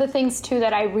 one of the things too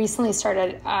that I recently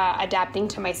started adapting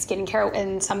to my skincare,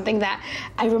 and something that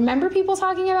I remember people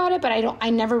talking about it, but I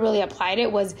never really applied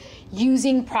it, was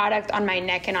using product on my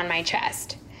neck and on my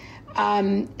chest.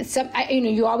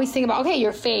 You always think about, okay,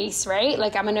 your face, right?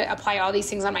 Like, I'm going to apply all these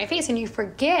things on my face, and you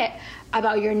forget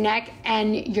about your neck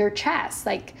and your chest.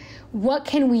 Like, what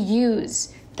can we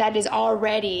use that we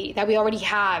already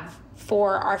have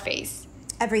for our face?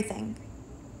 Everything.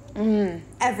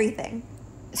 Everything.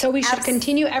 So we should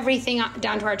continue everything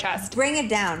down to our chest. Bring it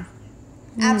down.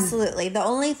 Absolutely. The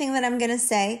only thing that I'm going to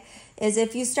say is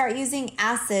if you start using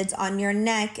acids on your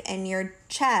neck and your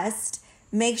chest,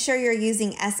 make sure you're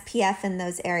using SPF in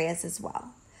those areas as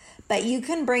well. But you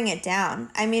can bring it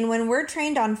down. I mean, when we're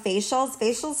trained on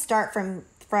facials start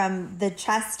from the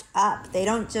chest up. They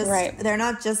don't just, they're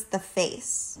not just the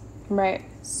face. Right.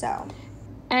 So.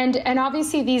 And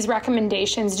obviously these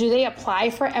recommendations, do they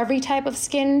apply for every type of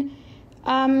skin?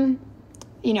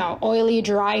 Oily,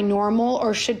 dry, normal,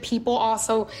 or should people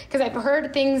also, because I've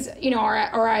heard things,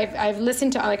 or I've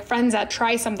listened to like friends that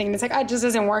try something and it's like, it just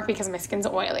doesn't work because my skin's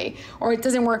oily, or it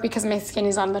doesn't work because my skin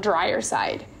is on the drier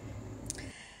side.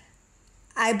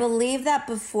 I believe that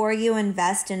before you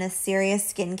invest in a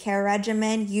serious skincare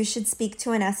regimen, you should speak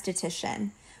to an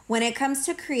esthetician. When it comes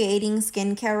to creating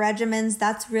skincare regimens,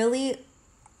 that's really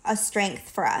a strength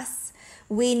for us.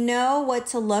 We know what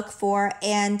to look for,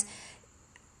 and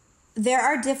there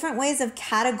are different ways of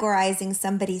categorizing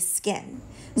somebody's skin.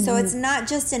 So it's not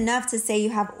just enough to say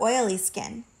you have oily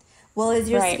skin. Well, is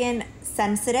your skin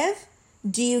sensitive?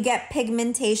 Do you get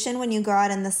pigmentation when you go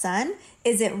out in the sun?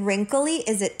 Is it wrinkly?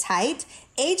 Is it tight?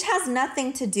 Age has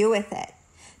nothing to do with it.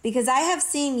 Because I have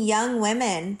seen young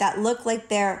women that look like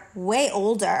they're way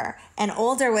older and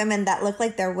older women that look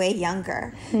like they're way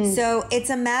younger. So it's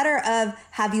a matter of,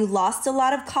 have you lost a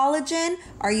lot of collagen?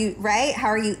 Are you, How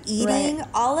are you eating?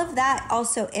 All of that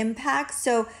also impacts.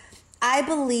 So I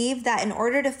believe that in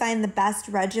order to find the best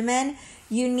regimen,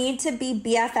 you need to be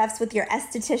BFFs with your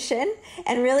esthetician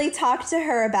and really talk to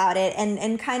her about it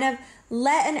and kind of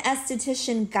let an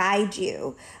esthetician guide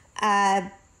you.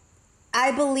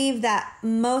 I believe that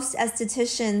most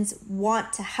estheticians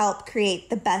want to help create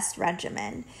the best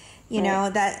regimen,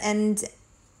 and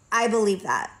I believe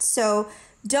that. So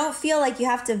don't feel like you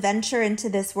have to venture into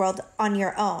this world on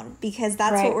your own, because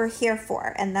that's what we're here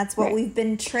for. And that's what we've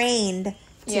been trained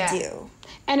to do.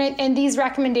 And these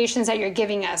recommendations that you're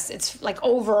giving us, it's like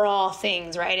overall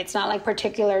things, right? It's not like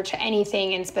particular to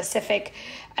anything in specific.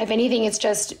 If anything, it's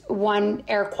just one: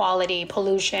 air quality,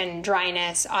 pollution,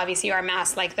 dryness, obviously our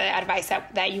mask, like the advice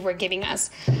that you were giving us.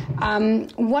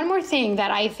 One more thing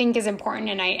that I think is important,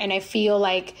 and I feel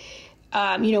like,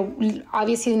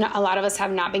 obviously a lot of us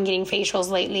have not been getting facials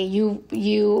lately.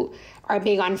 You are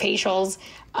big on facials.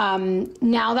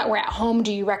 Now that we're at home,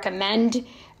 do you recommend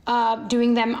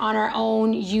doing them on our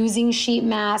own, using sheet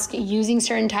mask, using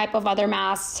certain type of other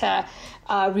masks to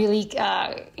really,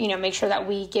 make sure that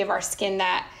we give our skin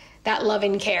that love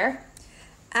and care?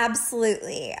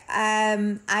 Absolutely.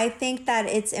 I think that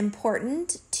it's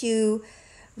important to,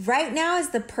 right now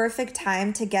is the perfect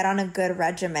time to get on a good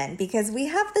regimen, because we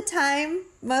have the time,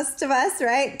 most of us,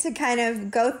 right, to kind of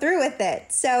go through with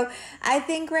it. So I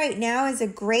think right now is a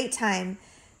great time.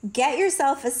 Get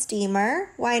yourself a steamer.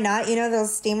 Why not?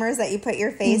 Those steamers that you put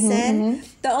your face in.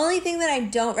 The only thing that I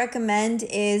don't recommend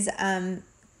is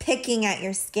picking at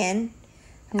your skin.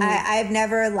 I've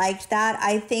never liked that.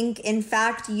 I think, in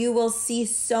fact, you will see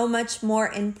so much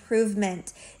more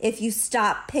improvement if you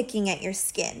stop picking at your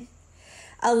skin.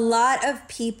 A lot of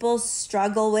people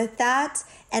struggle with that,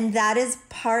 and that is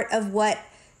part of what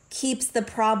keeps the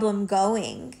problem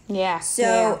going.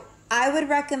 So I would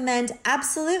recommend,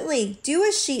 absolutely, do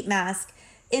a sheet mask.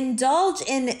 Indulge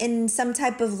in some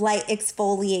type of light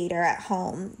exfoliator at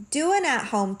home. Do an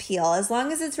at-home peel, as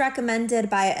long as it's recommended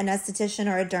by an esthetician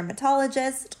or a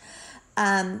dermatologist,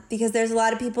 because there's a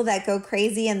lot of people that go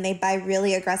crazy and they buy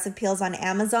really aggressive peels on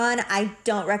Amazon. I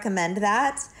don't recommend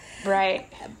that.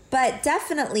 Right. But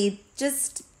definitely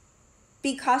just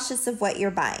be cautious of what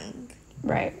you're buying.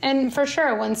 Right. And for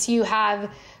sure, once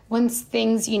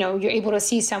things, you're able to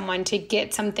see someone to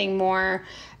get something more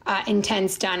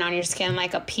intense done on your skin,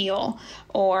 like a peel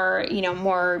or,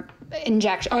 more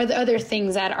injection or the other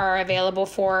things that are available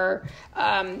for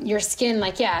your skin,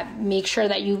 make sure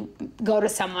that you go to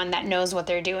someone that knows what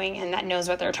they're doing and that knows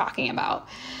what they're talking about.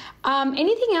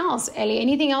 Anything else, Ellie?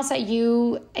 Anything else that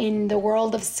you, in the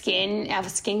world of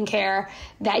skincare,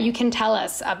 that you can tell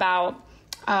us about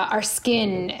our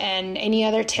skin, and any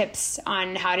other tips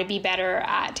on how to be better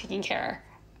at taking care?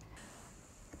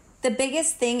 The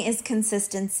biggest thing is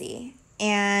consistency.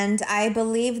 And I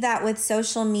believe that with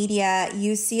social media,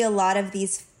 you see a lot of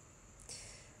these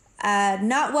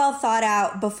not well thought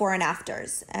out before and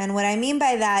afters. And what I mean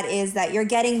by that is that you're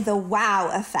getting the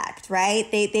wow effect,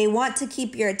 right? They want to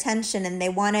keep your attention and they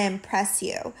want to impress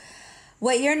you.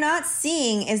 What you're not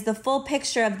seeing is the full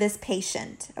picture of this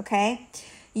patient, okay?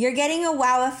 You're getting a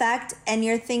wow effect and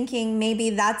you're thinking maybe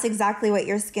that's exactly what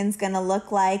your skin's going to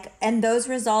look like, and those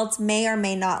results may or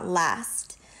may not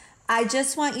last. I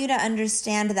just want you to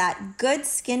understand that good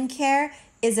skincare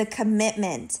is a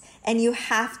commitment and you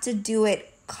have to do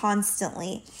it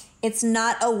constantly. It's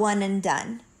not a one and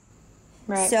done.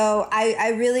 Right. So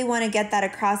I really want to get that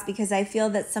across, because I feel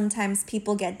that sometimes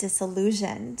people get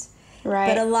disillusioned. Right.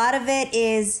 But a lot of it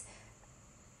is,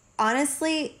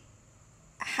 honestly,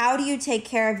 how do you take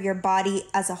care of your body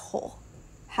as a whole?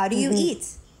 How do you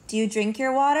eat? Do you drink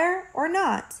your water or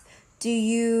not? Do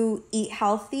you eat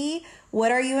healthy?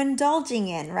 What are you indulging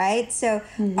in, right? So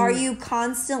are you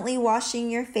constantly washing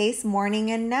your face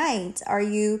morning and night?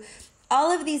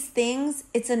 All of these things,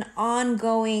 it's an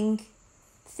ongoing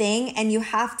thing, and you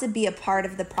have to be a part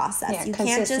of the process. Yeah, you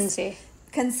can't just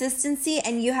consistency,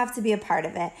 and you have to be a part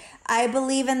of it. I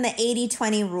believe in the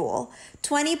 80-20 rule.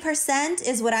 20%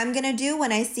 is what I'm going to do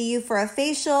when I see you for a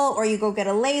facial, or you go get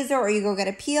a laser, or you go get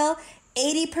a peel.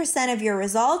 80% of your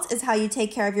results is how you take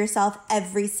care of yourself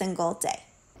every single day.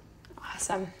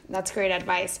 Awesome. That's great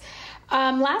advice.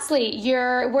 Lastly,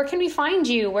 where can we find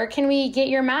you? Where can we get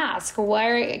your mask?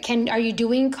 Are you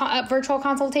doing virtual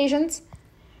consultations?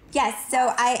 Yes,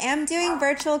 so I am doing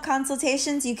virtual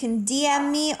consultations. You can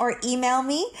DM me or email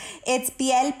me. It's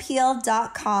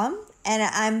bielpeel.com, and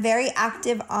I'm very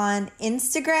active on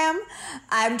Instagram.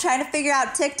 I'm trying to figure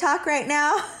out TikTok right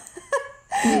now,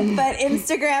 but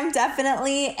Instagram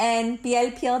definitely, and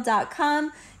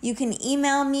bielpeel.com. You can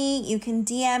email me, you can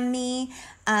DM me,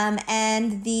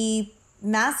 and the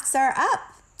masks are up.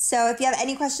 So if you have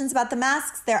any questions about the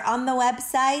masks, they're on the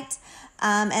website.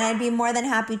 And I'd be more than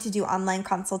happy to do online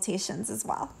consultations as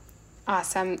well.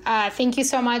 Awesome. Thank you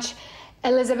so much,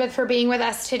 Elizabeth, for being with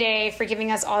us today, for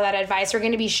giving us all that advice. We're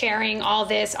going to be sharing all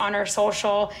this on our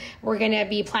social. We're going to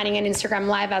be planning an Instagram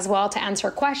Live as well to answer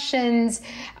questions.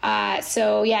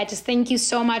 Just thank you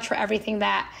so much for everything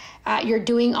that you're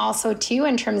doing also too,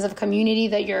 in terms of community,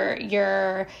 that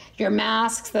your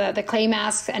masks, the clay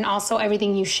masks, and also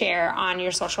everything you share on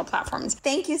your social platforms.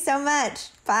 Thank you so much.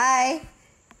 Bye.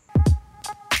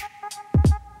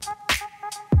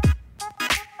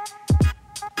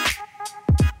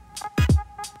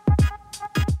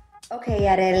 Okay,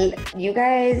 Yarel,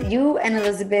 you and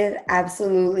Elizabeth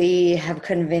absolutely have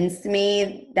convinced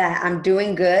me that I'm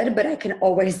doing good, but I can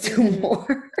always do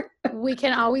more. We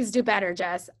can always do better,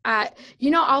 Jess.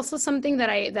 Also something that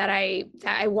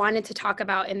I wanted to talk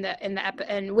about in the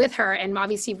and with her, and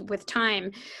obviously with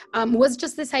time, was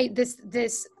just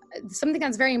this something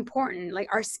that's very important. Like,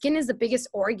 our skin is the biggest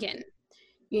organ.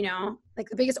 Like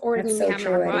the biggest organ we have in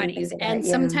our bodies. And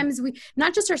sometimes we,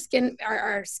 not just our skin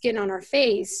on our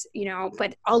face,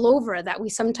 but all over, that we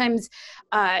sometimes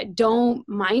don't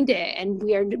mind it. And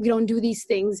we don't do these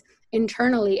things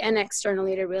internally and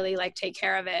externally to really take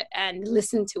care of it and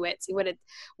listen to it, see what it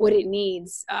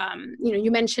needs.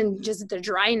 You mentioned just the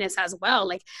dryness as well.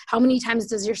 Like, how many times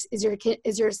is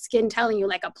your skin telling you,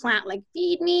 like a plant, like,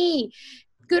 feed me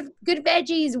good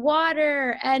veggies,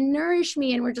 water, and nourish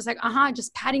me, and we're just like,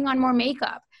 just patting on more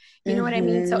makeup. You know what I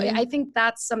mean? So I think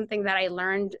that's something that I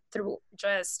learned through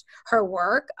just her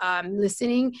work,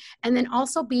 listening, and then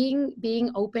also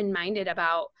being open-minded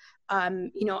about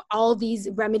all these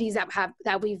remedies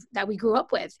that we grew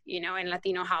up with, in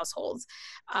Latino households,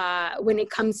 when it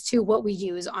comes to what we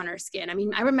use on our skin. I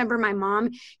mean, I remember my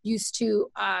mom used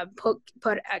to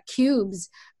put cubes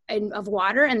of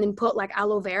water and then put like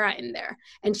aloe vera in there.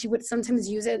 And she would sometimes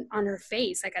use it on her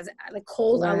face, like as like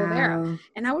cold aloe vera.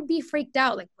 And I would be freaked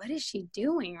out, like, what is she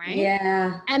doing? Right.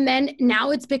 Yeah. And then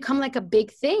now it's become like a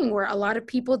big thing where a lot of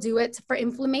people do it for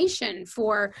inflammation,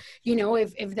 for, you know,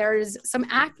 if there's some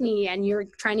acne and you're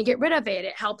trying to get rid of it,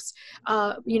 it helps,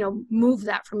 you know, move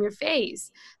that from your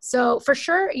face. So for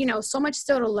sure, you know, so much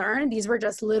still to learn. These were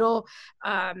just little,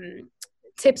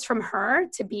 tips from her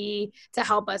to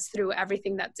help us through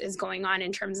everything that is going on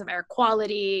in terms of air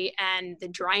quality and the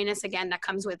dryness, again, that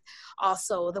comes with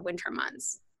also the winter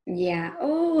months. Yeah.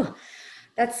 Oh,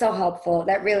 that's so helpful.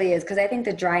 That really is. Because I think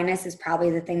the dryness is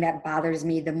probably the thing that bothers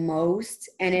me the most.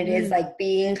 And it is like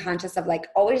being conscious of like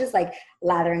always just like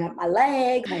lathering up my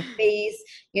legs, my face,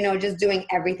 you know, just doing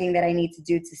everything that I need to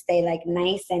do to stay like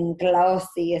nice and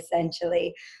glossy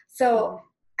essentially. So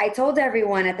I told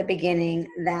everyone at the beginning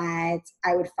that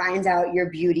I would find out your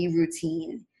beauty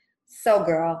routine. So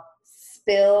girl,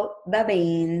 spill the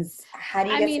beans. How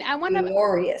do you get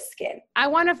glorious skin? I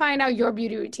want to find out your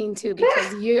beauty routine too,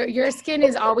 because your skin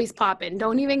is always popping.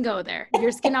 Don't even go there.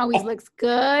 Your skin always looks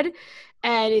good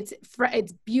and it's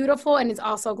beautiful and it's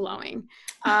also glowing.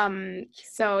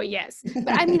 So yes,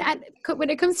 but I mean, when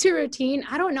it comes to routine,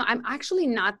 I don't know. I'm actually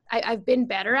not, I've been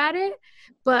better at it,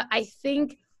 but I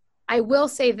think I will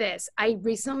say this. I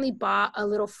recently bought a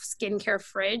little skincare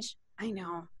fridge. I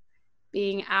know,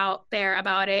 being out there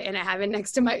about it, and I have it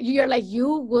next to you're like,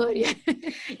 you would.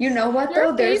 You know what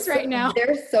Your though? face right now.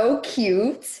 They're so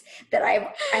cute that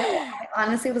I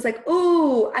honestly was like,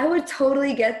 ooh, I would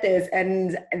totally get this.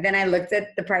 And then I looked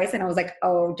at the price and I was like,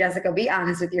 oh, Jessica, be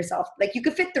honest with yourself. Like you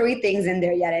could fit 3 things in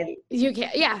there yet. You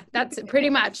can't. Yeah, that's pretty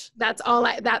much. That's all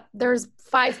there's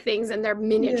 5 things and they're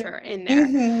miniature in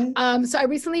there. So I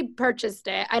recently purchased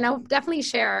it, and I'll definitely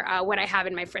share what I have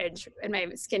in my fridge, in my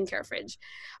skincare fridge.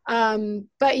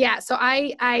 But yeah, so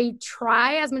I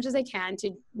try as much as I can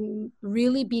to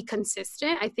really be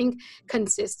consistent. I think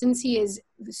consistency is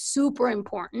super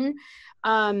important,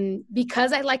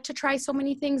 because I like to try so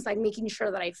many things, like making sure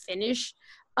that I finish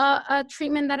a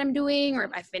treatment that I'm doing, or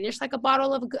if I finish like a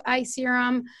bottle of eye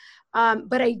serum.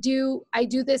 But I do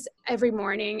this every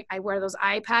morning. I wear those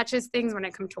eye patches things when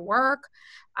I come to work.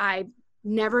 I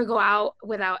never go out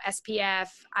without SPF.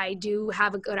 I do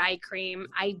have a good eye cream.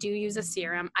 I do use a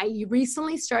serum. I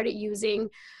recently started using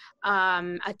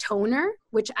a toner,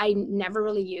 which I never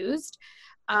really used.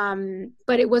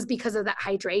 But it was because of that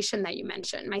hydration that you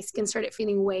mentioned. My skin started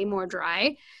feeling way more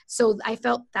dry. So I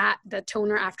felt that the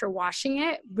toner after washing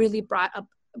it really brought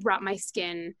my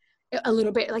skin a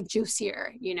little bit like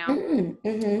juicier, you know?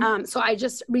 So I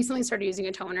just recently started using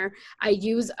a toner. I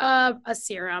use a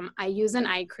serum. I use an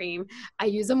eye cream. I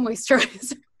use a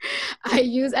moisturizer. I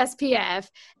use SPF.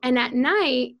 And at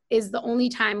night is the only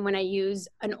time when I use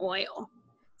an oil.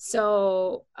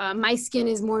 So my skin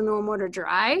is more normal to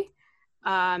dry.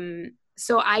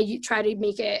 So I try to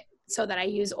make it so that I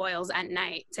use oils at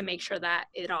night to make sure that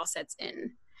it all sets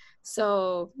in.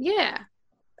 So yeah,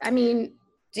 I mean,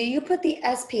 do you put the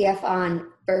SPF on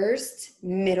first,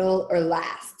 middle, or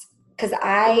last? Because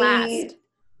last.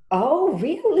 Oh,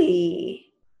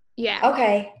 really? Yeah.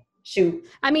 Okay. Shoot.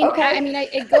 I mean, okay.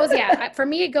 It goes, yeah. For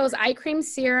me, it goes eye cream,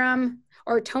 serum,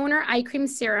 or toner, eye cream,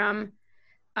 serum,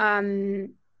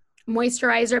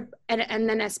 moisturizer, and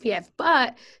then SPF.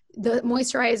 But the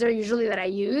moisturizer usually that I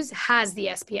use has the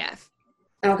SPF.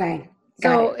 Okay.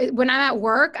 So when I'm at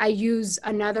work, I use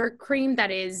another cream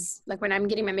that is like when I'm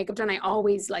getting my makeup done, I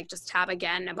always like just have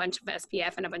again a bunch of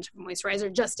SPF and a bunch of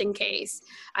moisturizer just in case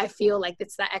I feel like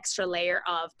it's that extra layer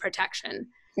of protection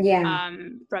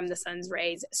from the sun's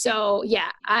rays. So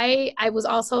yeah, I was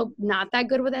also not that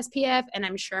good with SPF, and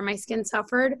I'm sure my skin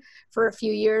suffered for a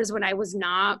few years when I was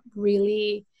not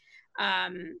really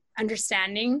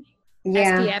understanding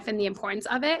SPF and the importance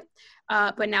of it.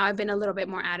 But now I've been a little bit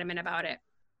more adamant about it.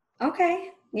 Okay.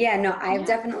 Yeah, no, I've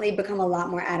definitely become a lot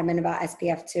more adamant about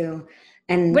SPF too.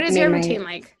 And what is your routine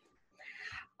like?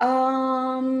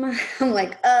 I'm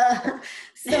like,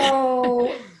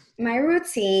 so my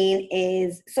routine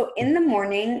is, so in the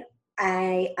morning,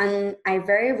 I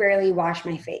very rarely wash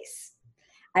my face.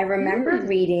 I remember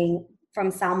reading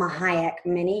from Salma Hayek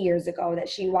many years ago that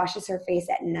she washes her face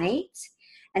at night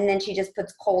and then she just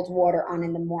puts cold water on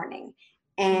in the morning.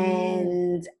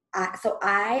 And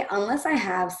unless I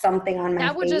have something on my face.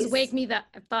 That would just wake me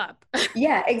up.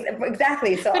 Yeah,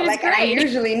 exactly. So like, and I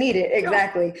usually need it.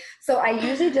 Exactly. So I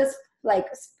usually just like,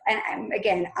 and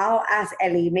again, I'll ask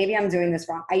Ellie, maybe I'm doing this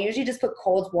wrong. I usually just put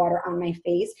cold water on my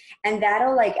face, and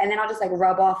that'll like, and then I'll just like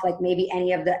rub off like maybe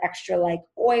any of the extra like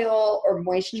oil or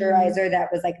moisturizer that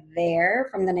was like there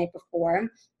from the night before.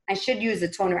 I should use a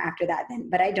toner after that then,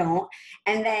 but I don't.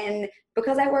 And then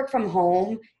because I work from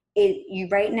home,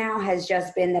 right now has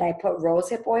just been that I put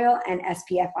rosehip oil and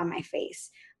SPF on my face,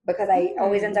 because I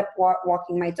always end up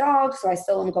walking my dog. So I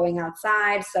still am going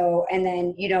outside. So, and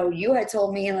then, you had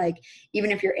told me, like,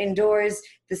 even if you're indoors,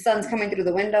 the sun's coming through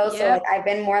the window. Yep. So like, I've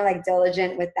been more like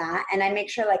diligent with that. And I make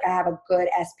sure like I have a good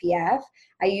SPF.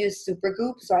 I use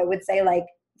Supergoop. So I would say like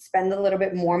spend a little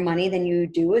bit more money than you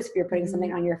do if you're putting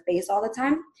something on your face all the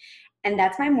time. And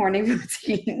that's my morning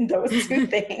routine, those two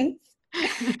things.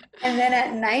 And then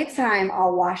at nighttime,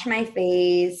 I'll wash my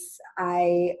face.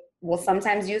 I will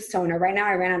sometimes use toner. Right now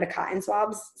I ran out of cotton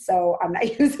swabs, so I'm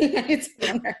not using any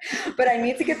toner, but I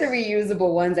need to get the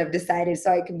reusable ones, I've decided,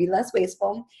 so I can be less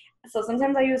wasteful. So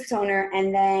sometimes I use toner,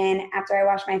 and then after I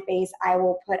wash my face, I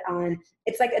will put on,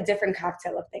 it's like a different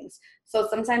cocktail of things. So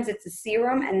sometimes it's a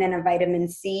serum and then a vitamin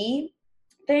C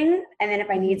thing. And then if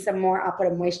I need some more, I'll put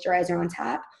a moisturizer on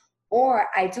top. Or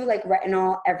I do like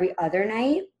retinol every other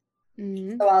night.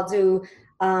 So I'll do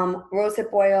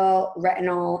rosehip oil,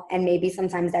 retinol, and maybe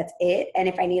sometimes that's it. And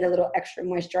if I need a little extra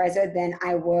moisturizer, then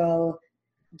I will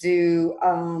do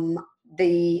a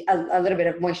little bit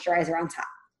of moisturizer on top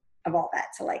of all that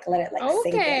to like let it like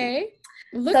sink in.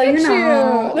 Look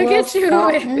at you.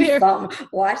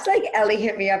 Watch like Ellie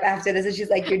hit me up after this and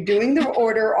she's like, you're doing the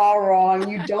order all wrong.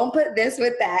 You don't put this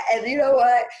with that. And you know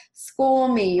what? School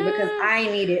me, because I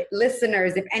need it.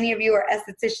 Listeners, if any of you are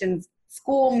estheticians,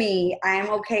 school me. I'm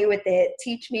okay with it.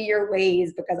 Teach me your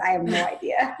ways, because I have no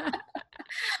idea.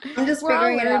 I'm just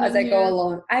figuring it out as I go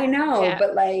along. I know,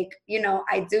 but like,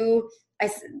 I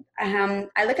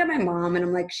look at my mom and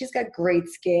I'm like, she's got great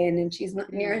skin and she's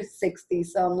near 60.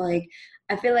 So I'm like,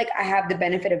 I feel like I have the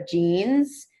benefit of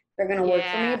genes. They're going to work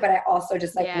for me, but I also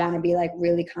just like want to be like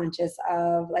really conscious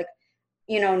of like,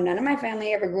 none of my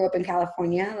family ever grew up in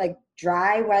California. Like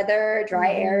dry weather,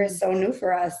 dry air is so new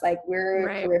for us. Like we're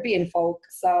Caribbean folk.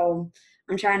 So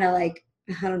I'm trying to like,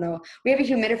 I don't know. We have a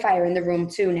humidifier in the room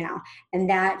too now. And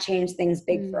that changed things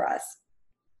big for us.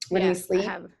 When we sleep,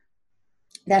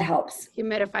 that helps.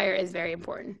 Humidifier is very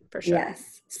important for sure.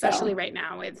 Yes. Especially right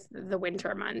now with the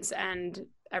winter months and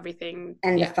everything.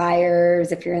 And the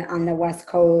fires, if you're on the West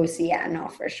Coast. Yeah, no,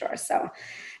 for sure. So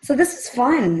this is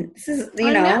fun. This is, this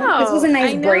was a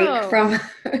nice break from.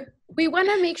 We want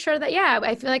to make sure that,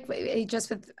 I feel like just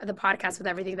with the podcast, with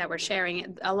everything that we're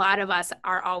sharing, a lot of us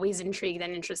are always intrigued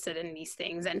and interested in these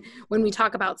things. And when we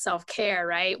talk about self-care,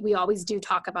 right, we always do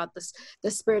talk about the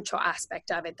spiritual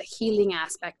aspect of it, the healing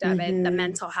aspect of it, the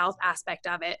mental health aspect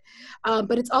of it.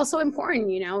 But it's also important,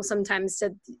 sometimes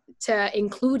to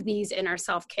include these in our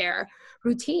self-care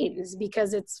routines,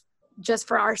 because it's just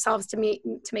for ourselves to make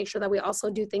sure that we also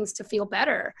do things to feel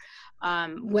better.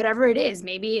 Whatever it is,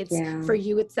 maybe it's for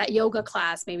you, it's that yoga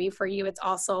class. Maybe for you, it's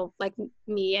also like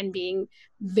me and being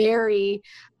very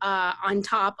on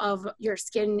top of your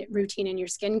skin routine and your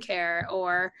skincare,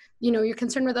 or, you're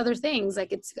concerned with other things.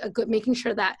 Like it's a good, making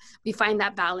sure that we find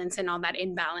that balance and all that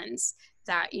imbalance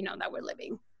that, that we're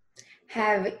living.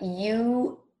 Have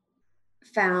you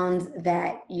found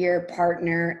that your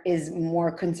partner is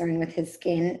more concerned with his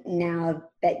skin now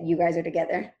that you guys are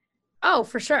together? Oh,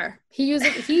 for sure.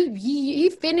 He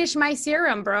finished my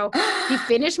serum, bro. He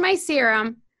finised my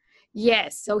serum.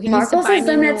 Yes. So he Marcos needs to buy has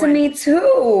done that to me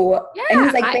too. Yeah. And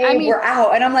he's like, babe, we're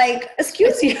out. And I'm like,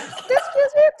 excuse you.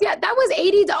 Yeah, that was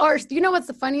 $80. Do you know what's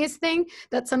the funniest thing?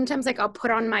 That sometimes like I'll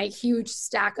put on my huge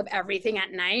stack of everything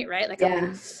at night, right? Like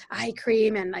eye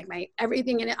cream and like my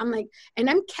everything in it. I'm like, and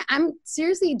I'm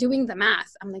seriously doing the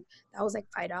math. I'm like, that was like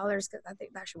 $5 because I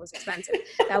think that shit was expensive.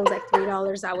 That was like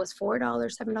 $3. That was $4,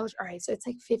 $7. All right, so it's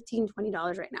like $15,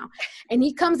 $20 right now. And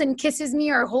he comes and kisses me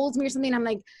or holds me or something. I'm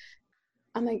like,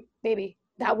 baby,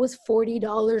 that was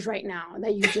 $40 right now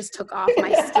that you just took off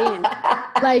my skin.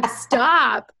 Like,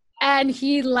 stop. And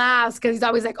he laughs because he's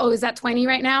always like, oh, is that 20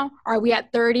 right now? Are we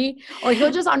at 30? Or he'll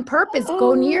just on purpose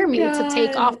go near me to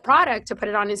take off product to put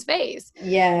it on his face.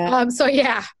 Yeah. So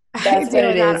yeah. That's what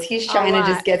it is. He's trying to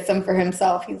just get some for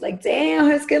himself. He's like, damn,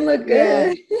 her skin look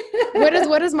good. Yeah.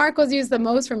 What does Marcos use the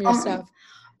most from your stuff?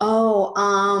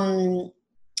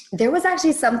 There was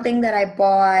actually something that I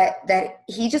bought that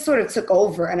he just sort of took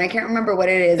over, and I can't remember what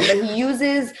it is, but he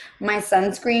uses my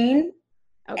sunscreen,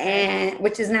 and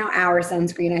which is now our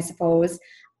sunscreen, I suppose.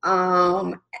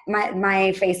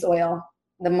 My face oil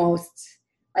the most.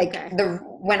 Like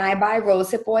when I buy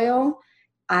rosehip oil,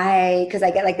 because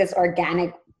I get like this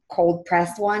organic cold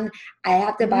pressed one, I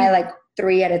have to buy like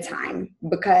 3 at a time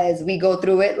because we go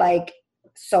through it like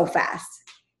so fast.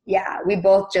 Yeah, we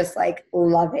both just like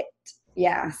love it.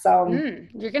 Yeah. So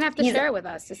you're gonna have to share it with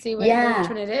us to see which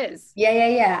one it is.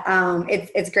 Yeah.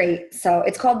 It's great. So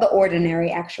it's called The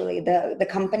Ordinary, actually. The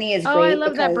company is great. Oh, I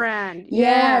love that brand.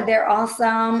 Yeah, they're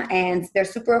awesome and they're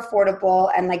super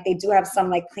affordable, and like they do have some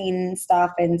like clean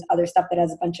stuff and other stuff that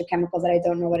has a bunch of chemicals that I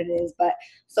don't know what it is, but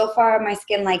so far my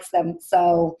skin likes them.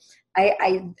 So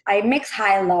I mix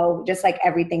high low just like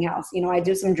everything else. You know, I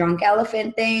do some Drunk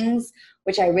Elephant things,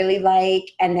 which I really like.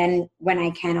 And then when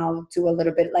I can, I'll do a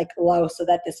little bit like low so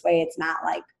that this way it's not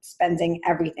like spending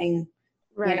everything.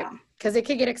 Right. You know. Because it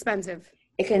can get expensive.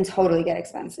 It can totally get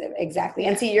expensive. Exactly.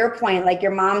 And to your point, like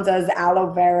your mom does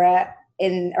aloe vera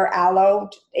aloe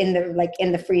in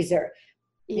the freezer.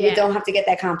 Yeah. You don't have to get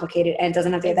that complicated and it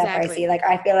doesn't have to get that pricey. Like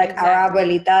I feel like our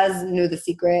abuelitas knew the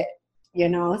secret, you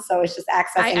know, so it's just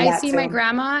accessing I see my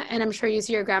grandma, and I'm sure you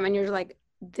see your grandma and you're like,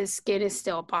 the skin is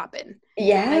still popping.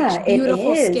 Yeah, like,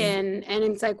 beautiful skin. And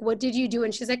it's like, what did you do?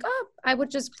 And she's like, oh, I would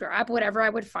just grab whatever I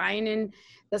would find and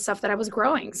the stuff that I was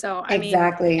growing. So I mean,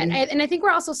 and I think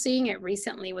we're also seeing it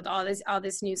recently with all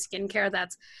this new skincare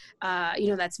that's,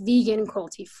 that's vegan,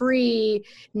 cruelty free,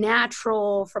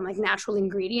 natural, from like natural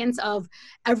ingredients of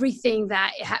everything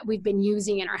that we've been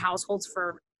using in our households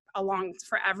for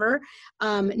forever,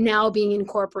 now being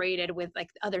incorporated with like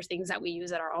other things that we use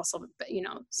that are also,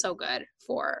 so good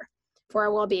for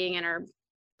our well-being and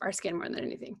our skin more than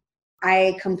anything.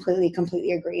 I completely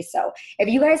agree. So if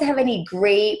you guys have any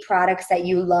great products that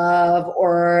you love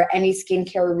or any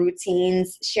skincare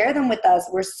routines, share them with us.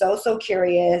 We're so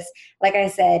curious. Like I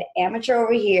said, amateur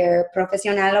over here,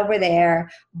 professional over there,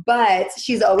 but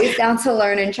she's always down to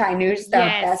learn and try new stuff.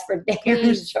 Yes, that's for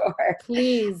damn sure.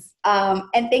 Please.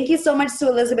 And thank you so much to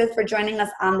Elizabeth for joining us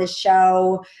on the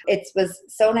show. It was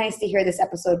so nice to hear this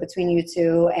episode between you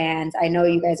two, and I know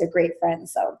you guys are great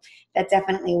friends, so that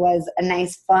definitely was a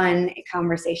nice, fun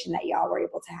conversation that y'all were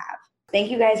able to have.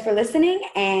 Thank you guys for listening,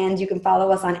 and you can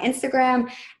follow us on Instagram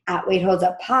at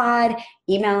WaitHoldsUpPod.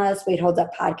 Email us,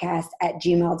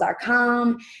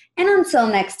 waitholdsuppodcast@gmail.com. And until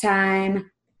next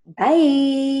time,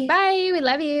 bye. Bye. We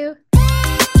love you.